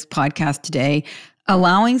from this podcast today,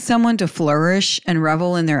 allowing someone to flourish and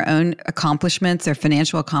revel in their own accomplishments, their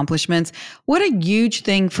financial accomplishments, what a huge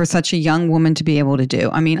thing for such a young woman to be able to do.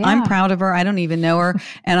 I mean, I'm proud of her. I don't even know her.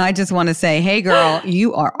 And I just want to say, hey, girl,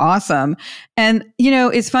 you are awesome. And,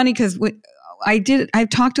 it's funny because I've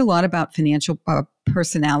talked a lot about financial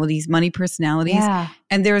personalities, money personalities. Yeah.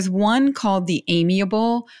 And there's one called the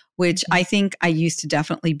amiable, which I think I used to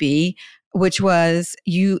definitely be, which was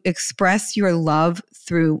you express your love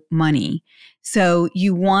through money. So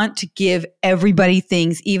you want to give everybody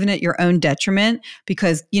things, even at your own detriment,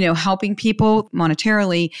 because, helping people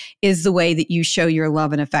monetarily is the way that you show your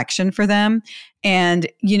love and affection for them. And,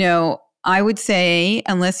 I would say,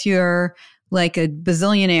 unless you're like a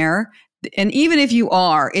bazillionaire, and even if you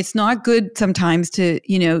are, it's not good sometimes to,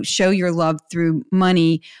 show your love through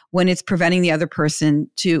money when it's preventing the other person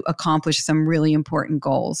to accomplish some really important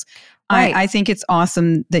goals. Right. I think it's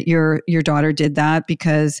awesome that your daughter did that,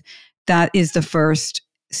 because that is the first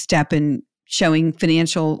step in showing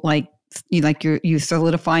financial, you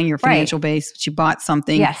solidifying your financial base. She bought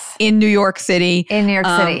something in New York City.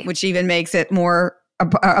 Which even makes it more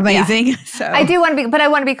amazing. Yeah. So I do want to but I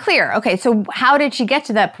want to be clear. Okay, so how did she get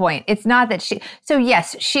to that point? It's not that so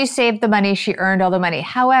yes, she saved the money, she earned all the money.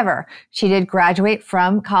 However, she did graduate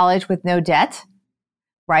from college with no debt,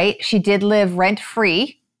 right? She did live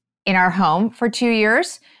rent-free in our home for 2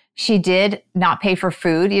 years. She did not pay for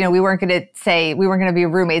food. We weren't going to be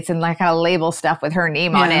roommates and kind of label stuff with her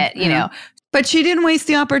name on it, know. But she didn't waste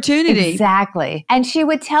the opportunity. Exactly. And she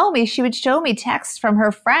would show me texts from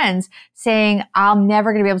her friends saying, I'm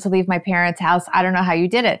never going to be able to leave my parents' house. I don't know how you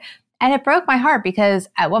did it. And it broke my heart because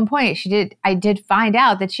at one point I did find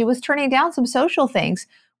out that she was turning down some social things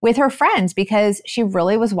with her friends because she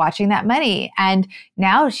really was watching that money. And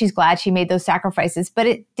now she's glad she made those sacrifices, but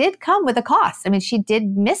it did come with a cost. I mean, she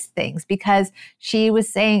did miss things because she was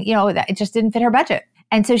saying, that it just didn't fit her budget.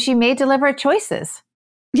 And so she made deliberate choices.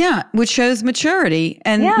 Yeah, which shows maturity.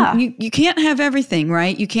 And you can't have everything,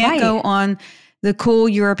 right? You can't go on the cool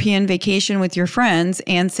European vacation with your friends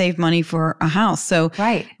and save money for a house. So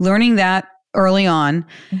learning that early on.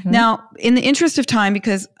 Mm-hmm. Now, in the interest of time,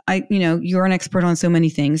 because you're an expert on so many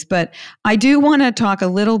things, but I do want to talk a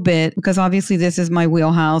little bit, because obviously this is my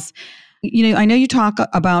wheelhouse. I know you talk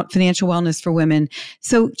about financial wellness for women.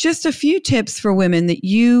 So just a few tips for women that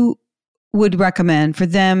you would recommend for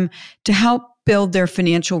them to help build their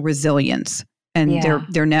financial resilience and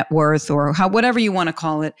their net worth, or whatever you want to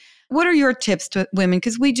call it. What are your tips to women?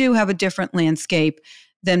 Because we do have a different landscape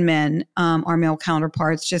than men, our male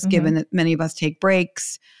counterparts, just given that many of us take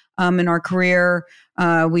breaks in our career.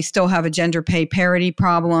 We still have a gender pay parity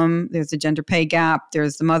problem. There's a gender pay gap.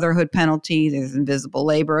 There's the motherhood penalty. There's invisible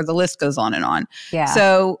labor. The list goes on and on. Yeah.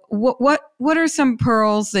 So what are some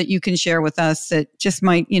pearls that you can share with us that just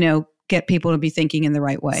might, get people to be thinking in the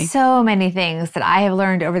right way? So many things that I have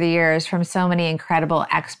learned over the years from so many incredible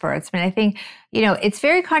experts. I mean, I think, it's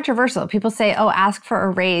very controversial. People say, oh, ask for a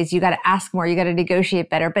raise. You got to ask more. You got to negotiate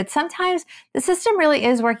better. But sometimes the system really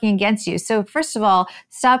is working against you. So first of all,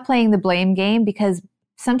 stop playing the blame game, because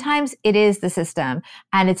sometimes it is the system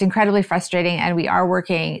and it's incredibly frustrating, and we are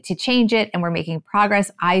working to change it and we're making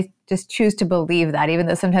progress. I just choose to believe that, even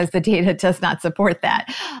though sometimes the data does not support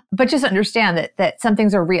that. But just understand that some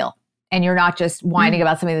things are real and you're not just whining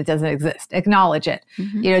about something that doesn't exist. Acknowledge it.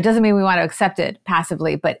 It doesn't mean we want to accept it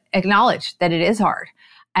passively, but acknowledge that it is hard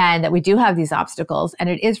and that we do have these obstacles and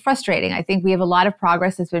it is frustrating. I think we have a lot of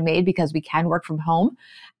progress that's been made because we can work from home,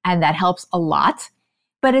 and that helps a lot.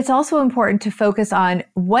 But it's also important to focus on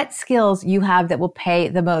what skills you have that will pay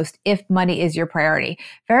the most if money is your priority.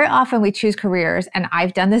 Very often we choose careers, and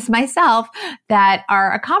I've done this myself, that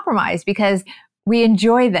are a compromise because we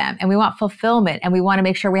enjoy them and we want fulfillment and we want to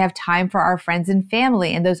make sure we have time for our friends and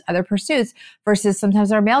family and those other pursuits, versus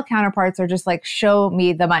sometimes our male counterparts are just like, show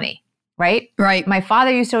me the money, right? Right. My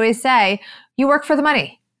father used to always say, you work for the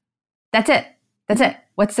money. That's it. That's it.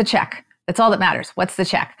 What's the check? That's all that matters. What's the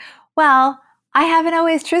check? Well, I haven't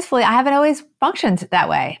always functioned that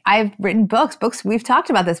way. I've written books, we've talked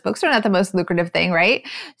about this. Books are not the most lucrative thing, right?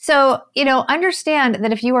 So, understand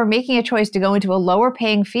that if you are making a choice to go into a lower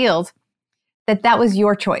paying field, that was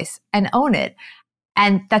your choice, and own it.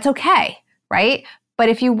 And that's okay, right? But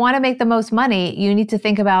if you want to make the most money, you need to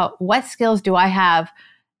think about, what skills do I have,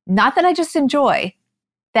 not that I just enjoy,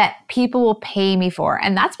 that people will pay me for.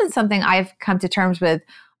 And that's been something I've come to terms with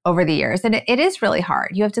over the years. And it is really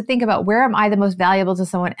hard. You have to think about, where am I the most valuable to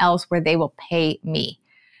someone else where they will pay me,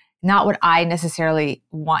 not what I necessarily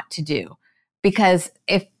want to do. Because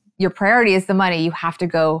if your priority is the money, you have to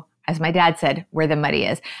go, as my dad said, where the money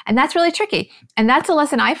is. And that's really tricky. And that's a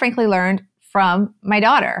lesson I frankly learned from my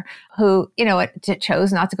daughter, who,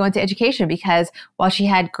 chose not to go into education, because while she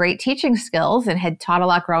had great teaching skills and had taught a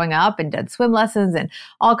lot growing up and done swim lessons and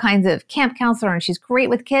all kinds of camp counselor, and she's great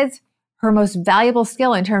with kids, her most valuable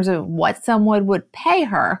skill in terms of what someone would pay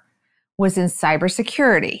her was in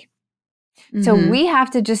cybersecurity. So we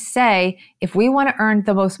have to just say, if we want to earn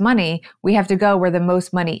the most money, we have to go where the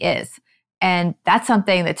most money is. And that's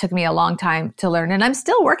something that took me a long time to learn, and I'm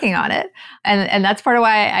still working on it. And that's part of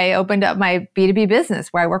why I opened up my B2B business,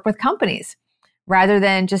 where I work with companies rather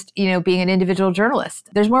than just, being an individual journalist.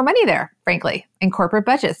 There's more money there, frankly, in corporate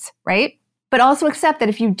budgets, right? But also accept that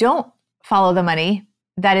if you don't follow the money,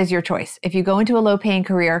 that is your choice. If you go into a low-paying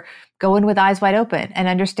career, go in with eyes wide open and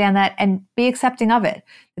understand that, and be accepting of it,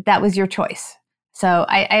 that was your choice. So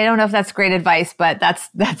I don't know if that's great advice, but that's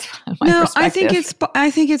my perspective. I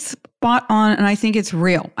think it's spot on, and I think it's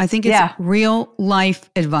real. I think it's real life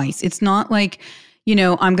advice. It's not like,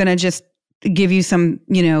 I'm going to just give you some,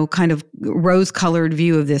 kind of rose-colored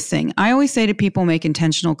view of this thing. I always say to people, make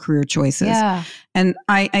intentional career choices. Yeah. And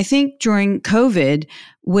I think during COVID,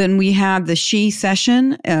 when we had the she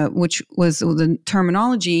session, which was the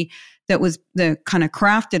terminology that was the kind of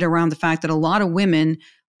crafted around the fact that a lot of women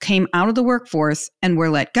came out of the workforce and were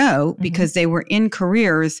let go because they were in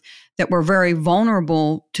careers that were very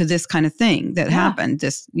vulnerable to this kind of thing that happened,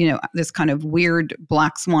 this kind of weird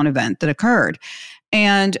black swan event that occurred.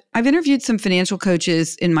 And I've interviewed some financial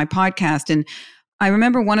coaches in my podcast, and I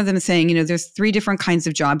remember one of them saying, there's 3 different kinds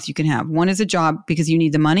of jobs you can have. One is a job because you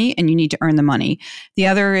need the money and you need to earn the money. The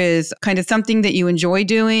other is kind of something that you enjoy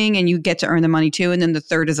doing and you get to earn the money too. And then the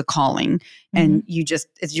third is a calling, and you're just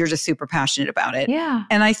super passionate about it. Yeah.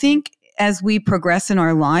 And I think as we progress in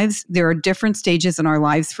our lives, there are different stages in our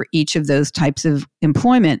lives for each of those types of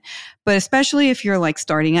employment. But especially if you're like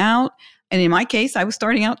starting out, and in my case, I was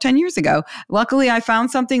starting out 10 years ago. Luckily, I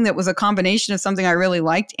found something that was a combination of something I really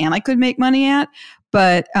liked and I could make money at.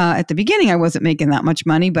 But at the beginning, I wasn't making that much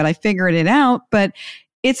money, but I figured it out. But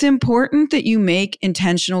it's important that you make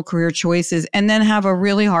intentional career choices and then have a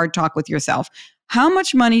really hard talk with yourself. How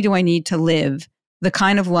much money do I need to live the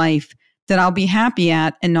kind of life that I'll be happy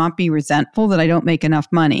at and not be resentful that I don't make enough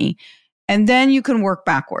money? And then you can work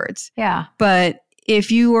backwards. Yeah. But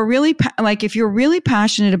if you are really if you're really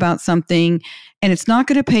passionate about something and it's not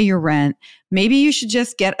going to pay your rent, maybe you should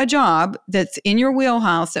just get a job that's in your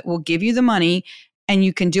wheelhouse that will give you the money, and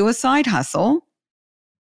you can do a side hustle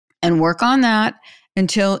and work on that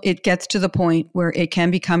until it gets to the point where it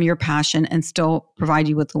can become your passion and still provide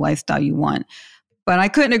you with the lifestyle you want. But I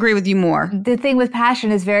couldn't agree with you more. The thing with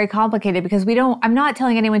passion is very complicated because I'm not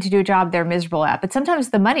telling anyone to do a job they're miserable at, but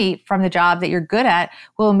sometimes the money from the job that you're good at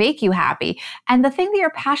will make you happy. And the thing that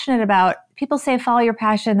you're passionate about, people say follow your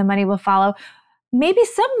passion, the money will follow. Maybe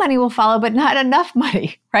some money will follow, but not enough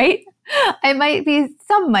money, right? It might be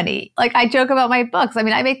some money. Like I joke about my books. I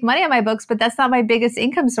mean, I make money on my books, but that's not my biggest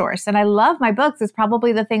income source. And I love my books. It's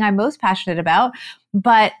probably the thing I'm most passionate about,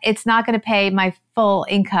 but it's not going to pay my full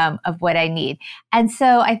income of what I need. And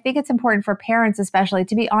so I think it's important for parents, especially,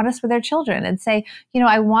 to be honest with their children and say,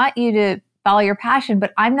 I want you to follow your passion,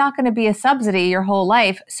 but I'm not going to be a subsidy your whole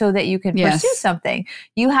life so that you can pursue something.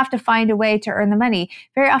 You have to find a way to earn the money.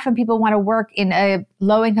 Very often people want to work in a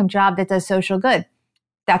low income job that does social good.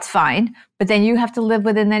 That's fine. But then you have to live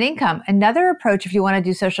within that income. Another approach, if you want to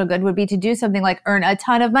do social good, would be to do something like earn a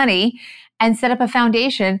ton of money and set up a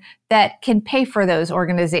foundation that can pay for those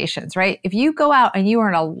organizations, right? If you go out and you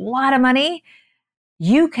earn a lot of money,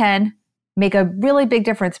 you can make a really big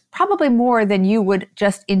difference, probably more than you would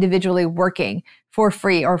just individually working for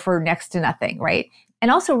free or for next to nothing, right? And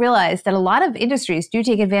also realize that a lot of industries do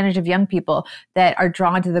take advantage of young people that are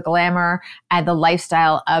drawn to the glamour and the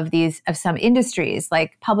lifestyle of some industries,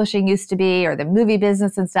 like publishing used to be, or the movie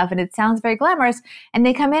business and stuff. And it sounds very glamorous. And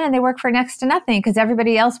they come in and they work for next to nothing because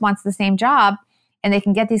everybody else wants the same job, and they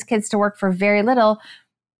can get these kids to work for very little.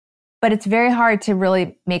 But it's very hard to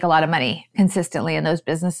really make a lot of money consistently in those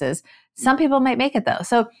businesses. Some people might make it though.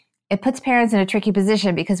 So it puts parents in a tricky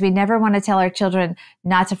position because we never want to tell our children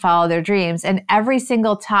not to follow their dreams. And every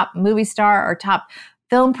single top movie star or top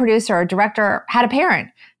film producer or director had a parent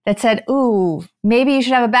that said, ooh, maybe you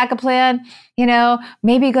should have a backup plan,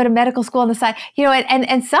 maybe go to medical school on the side,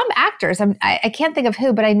 and some actors, I can't think of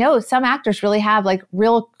who, but I know some actors really have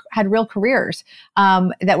had real careers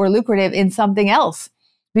that were lucrative in something else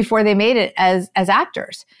before they made it as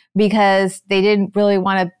actors, because they didn't really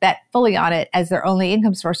want to bet fully on it as their only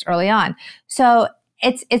income source early on. So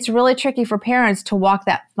it's really tricky for parents to walk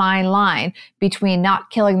that fine line between not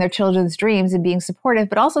killing their children's dreams and being supportive,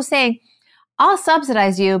 but also saying, I'll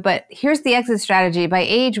subsidize you, but here's the exit strategy by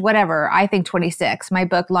age whatever. I think 26. My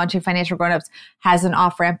book, Launching Financial Grownups, has an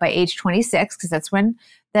off-ramp by age 26, because that's when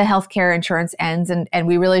the healthcare insurance ends, and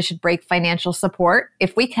we really should break financial support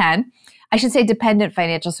if we can. I should say dependent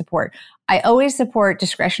financial support. I always support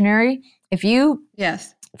discretionary. If you,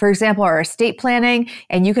 for example, are estate planning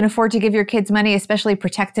and you can afford to give your kids money, especially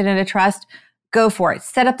protected in a trust, go for it.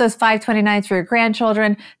 Set up those 529s for your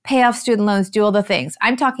grandchildren, pay off student loans, do all the things.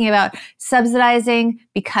 I'm talking about subsidizing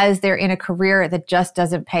because they're in a career that just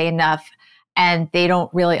doesn't pay enough and they don't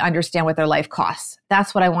really understand what their life costs.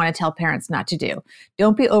 That's what I want to tell parents not to do.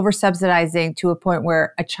 Don't be over subsidizing to a point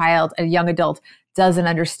where a young adult, doesn't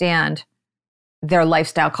understand their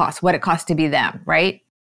lifestyle costs, what it costs to be them, right?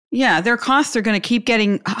 Yeah, their costs are going to keep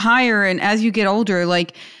getting higher. And as you get older,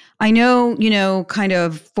 like I know, kind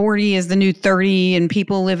of 40 is the new 30 and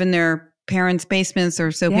people live in their parents' basements,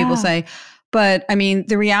 or so people say. But I mean,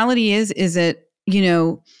 the reality is that,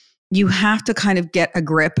 you have to kind of get a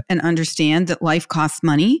grip and understand that life costs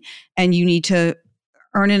money, and you need to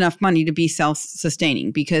earn enough money to be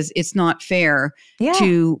self-sustaining, because it's not fair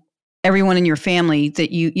to everyone in your family that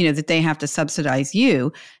that they have to subsidize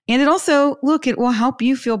you. And it also, it will help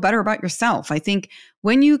you feel better about yourself. I think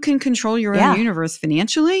when you can control your own universe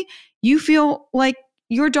financially, you feel like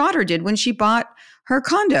your daughter did when she bought her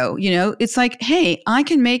condo. It's like, hey, I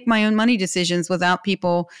can make my own money decisions without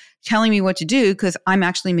people telling me what to do, because I'm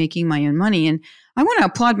actually making my own money. And I want to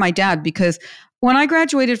applaud my dad, because when I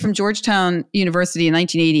graduated from Georgetown University in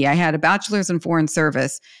 1980, I had a bachelor's in foreign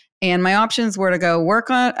service. And my options were to go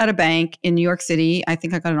work at a bank in New York City. I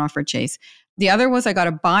think I got an offer at Chase. The other was I got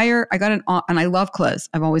a buyer. And I love clothes.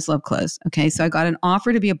 I've always loved clothes. Okay. So I got an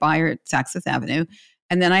offer to be a buyer at Saks Fifth Avenue.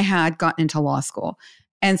 And then I had gotten into law school.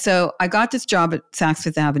 And so I got this job at Saks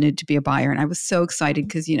Fifth Avenue to be a buyer. And I was so excited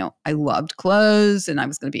because, I loved clothes and I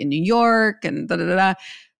was going to be in New York and da-da-da-da.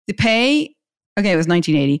 The pay, it was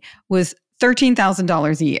 1980, was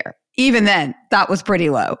 $13,000 a year. Even then, that was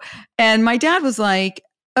pretty low. And my dad was like,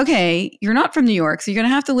 okay, you're not from New York, so you're going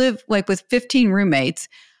to have to live with 15 roommates,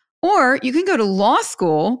 or you can go to law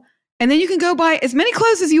school and then you can go buy as many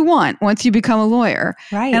clothes as you want once you become a lawyer.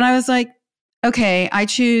 Right. And I was like, okay, I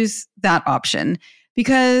choose that option,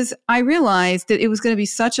 because I realized that it was going to be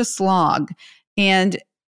such a slog. And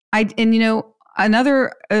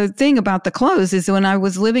another thing about the clothes is when I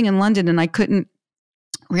was living in London and I couldn't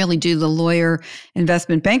really do the lawyer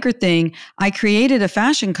investment banker thing, I created a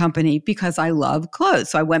fashion company because I love clothes.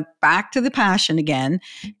 So I went back to the passion again,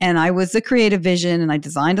 and I was the creative vision, and I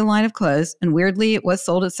designed a line of clothes. And weirdly, it was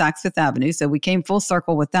sold at Saks Fifth Avenue. So we came full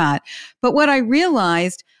circle with that. But what I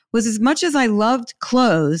realized was, as much as I loved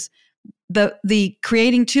clothes, the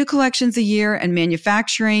creating 2 collections a year and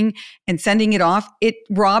manufacturing and sending it off, it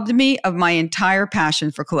robbed me of my entire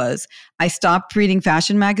passion for clothes. I stopped reading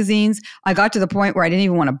fashion magazines. I got to the point where I didn't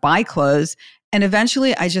even want to buy clothes. And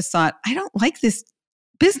eventually I just thought, I don't like this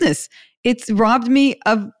business. It's robbed me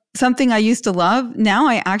of something I used to love. Now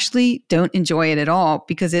I actually don't enjoy it at all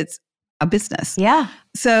because it's a business. Yeah.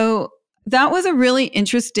 So that was a really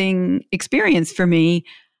interesting experience for me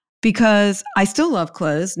because I still love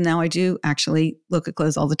clothes. Now I do actually look at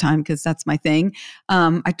clothes all the time because that's my thing.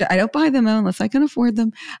 I don't buy them unless I can afford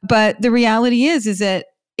them. But the reality is that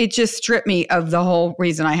it just stripped me of the whole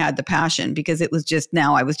reason I had the passion, because it was just,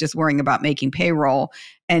 now I was just worrying about making payroll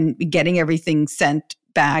and getting everything sent,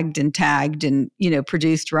 bagged and tagged and,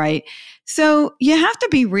 produced right. So you have to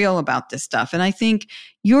be real about this stuff. And I think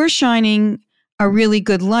you're shining a really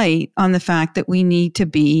good light on the fact that we need to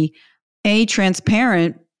be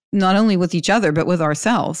transparent, not only with each other, but with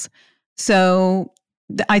ourselves. So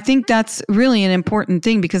I think that's really an important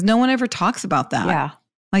thing because no one ever talks about that. Yeah.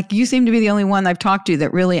 Like you seem to be the only one I've talked to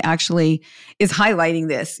that really actually is highlighting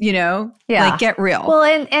this, Yeah. Like get real. Well,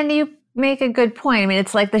 and you make a good point. I mean,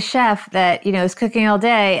 it's like the chef that, is cooking all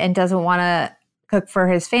day and doesn't want to cook for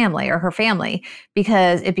his family or her family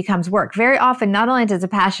because it becomes work. Very often, not only does a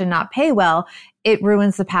passion not pay well, it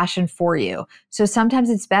ruins the passion for you. So sometimes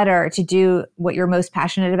it's better to do what you're most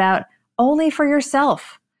passionate about only for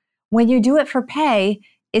yourself. When you do it for pay,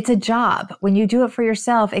 it's a job. When you do it for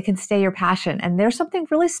yourself, it can stay your passion. And there's something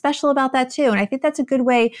really special about that too. And I think that's a good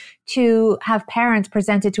way to have parents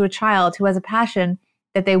present it to a child who has a passion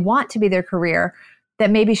that they want to be their career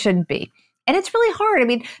that maybe shouldn't be. And it's really hard. I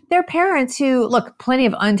mean, there are parents who, look, plenty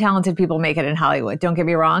of untalented people make it in Hollywood, don't get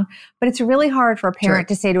me wrong, but it's really hard for a parent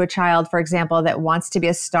to say to a child, for example, that wants to be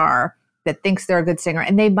a star, that thinks they're a good singer,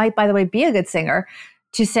 and they might, by the way, be a good singer,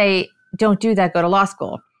 to say, don't do that, go to law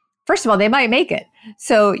school. First of all, they might make it.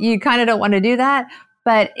 So you kind of don't want to do that,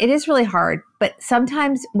 but it is really hard. But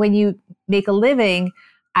sometimes when you make a living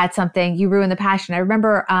at something, you ruin the passion. I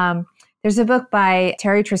remember there's a book by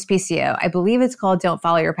Terry Trespicio. I believe it's called Don't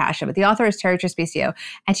Follow Your Passion, but the author is Terry Trespicio.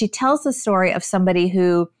 And she tells the story of somebody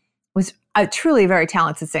who was a truly very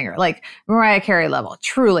talented singer, like Mariah Carey level,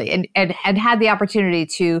 truly, and had the opportunity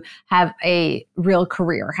to have a real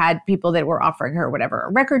career, had people that were offering her whatever,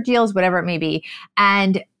 record deals, whatever it may be.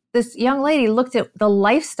 And this young lady looked at the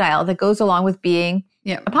lifestyle that goes along with being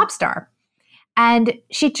a pop star. And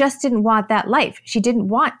she just didn't want that life. She didn't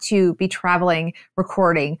want to be traveling,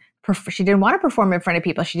 recording. She didn't want to perform in front of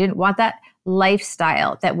people. She didn't want that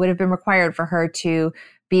lifestyle that would have been required for her to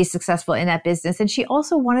be successful in that business. And she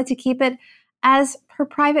also wanted to keep it as her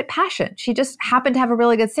private passion. She just happened to have a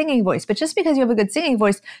really good singing voice. But just because you have a good singing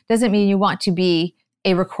voice doesn't mean you want to be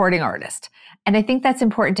a recording artist. And I think that's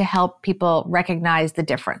important to help people recognize the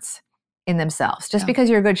difference in themselves. Just because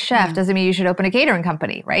you're a good chef doesn't mean you should open a catering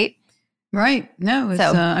company, right? Right. No, it's,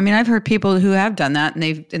 I've heard people who have done that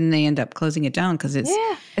and they end up closing it down because it's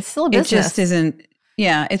still a business. It just isn't.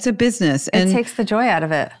 Yeah, it's a business. And it takes the joy out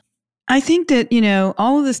of it. I think that,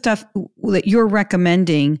 all of the stuff that you're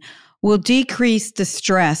recommending will decrease the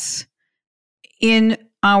stress in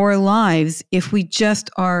our lives if we just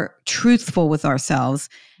are truthful with ourselves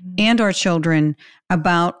and our children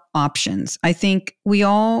about options. I think we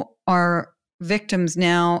all are victims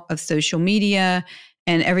now of social media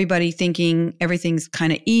and everybody thinking everything's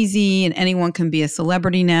kind of easy and anyone can be a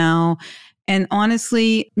celebrity now. And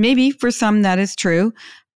honestly, maybe for some that is true,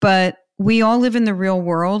 but we all live in the real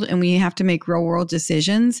world and we have to make real world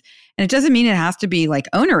decisions. And it doesn't mean it has to be like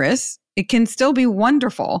onerous. It can still be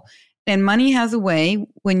wonderful. And money has a way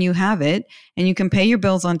when you have it and you can pay your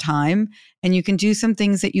bills on time and you can do some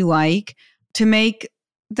things that you like to make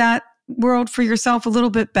that world for yourself a little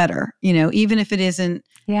bit better, even if it isn't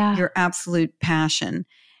your absolute passion.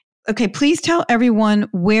 Okay, please tell everyone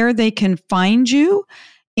where they can find you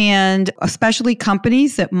and especially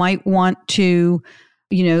companies that might want to,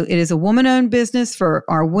 it is a woman-owned business for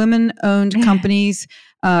our women-owned companies,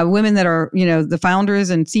 women that are, the founders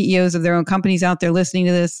and CEOs of their own companies out there listening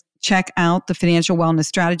to this. Check out the Financial Wellness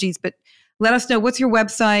Strategies, but let us know, what's your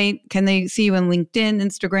website? Can they see you on LinkedIn,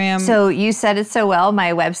 Instagram? So you said it so well.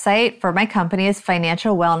 My website for my company is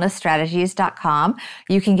financialwellnessstrategies.com.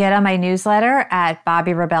 You can get on my newsletter at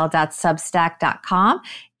bobbirebell.substack.com.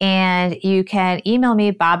 And you can email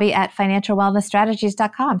me,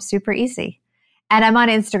 bobbi@financialwellnessstrategies.com. Super easy. And I'm on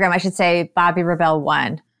Instagram, I should say,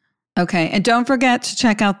 BobbiRebell1. Okay. And don't forget to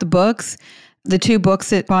check out the books. The 2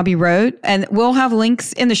 books that Bobbi wrote. And we'll have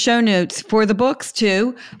links in the show notes for the books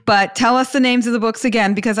too. But tell us the names of the books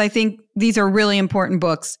again, because I think these are really important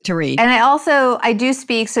books to read. And I do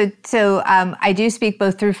speak. I do speak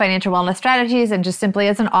both through financial wellness strategies and just simply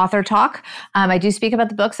as an author talk. I do speak about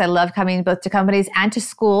the books. I love coming both to companies and to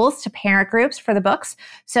schools, to parent groups for the books.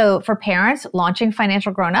 So for parents, launching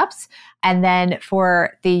Financial Grownups. And then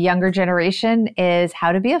for the younger generation is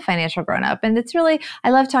how to be a financial grown-up. And it's really,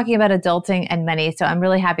 I love talking about adulting and money. So I'm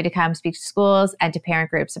really happy to come speak to schools and to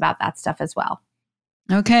parent groups about that stuff as well.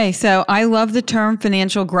 Okay. So I love the term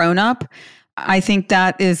financial grown-up. I think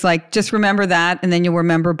that is like, just remember that. And then you'll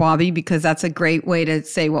remember Bobbi, because that's a great way to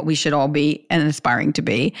say what we should all be and aspiring to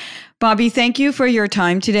be. Bobbi, thank you for your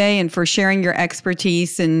time today and for sharing your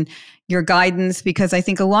expertise and your guidance, because I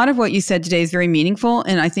think a lot of what you said today is very meaningful.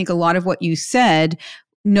 And I think a lot of what you said,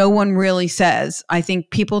 no one really says. I think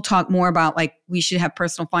people talk more about like we should have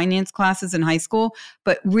personal finance classes in high school,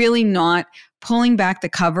 but really not pulling back the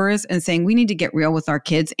covers and saying we need to get real with our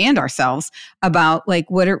kids and ourselves about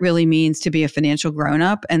like what it really means to be a financial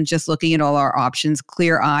grown-up, and just looking at all our options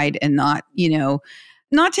clear-eyed and not,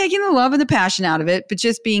 not taking the love and the passion out of it, but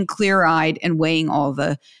just being clear-eyed and weighing all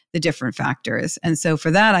the different factors. And so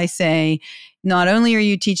for that, I say, not only are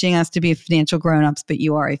you teaching us to be financial grown-ups, but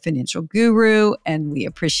you are a financial guru, and we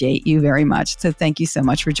appreciate you very much. So thank you so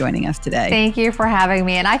much for joining us today. Thank you for having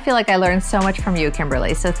me. And I feel like I learned so much from you,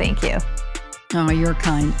 Kimberly. So thank you. Oh, you're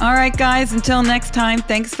kind. All right, guys, until next time,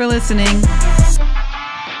 thanks for listening.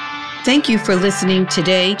 Thank you for listening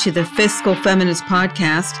today to the Fiscal Feminist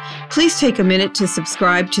Podcast. Please take a minute to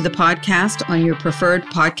subscribe to the podcast on your preferred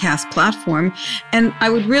podcast platform. And I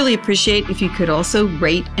would really appreciate if you could also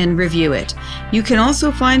rate and review it. You can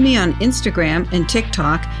also find me on Instagram and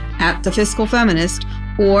TikTok at The Fiscal Feminist,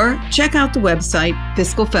 or check out the website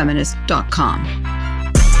fiscalfeminist.com.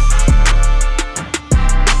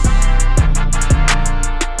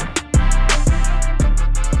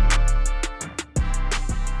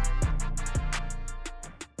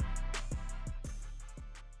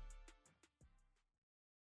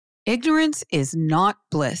 Ignorance is not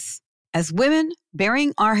bliss. As women,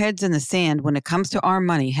 burying our heads in the sand when it comes to our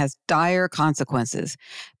money has dire consequences.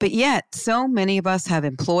 But yet, so many of us have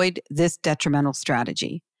employed this detrimental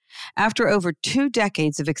strategy. After over 2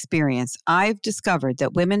 decades of experience, I've discovered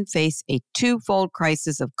that women face a twofold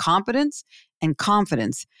crisis of competence and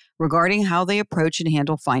confidence regarding how they approach and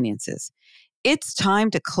handle finances. It's time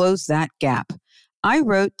to close that gap. I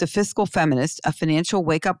wrote The Fiscal Feminist, a financial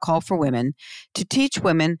wake-up call for women, to teach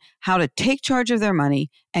women how to take charge of their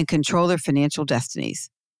money and control their financial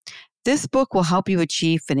destinies. This book will help you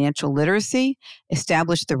achieve financial literacy,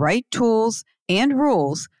 establish the right tools and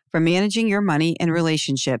rules for managing your money and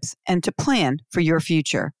relationships, and to plan for your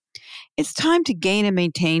future. It's time to gain and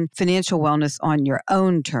maintain financial wellness on your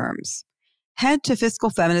own terms. Head to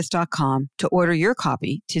fiscalfeminist.com to order your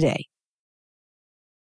copy today.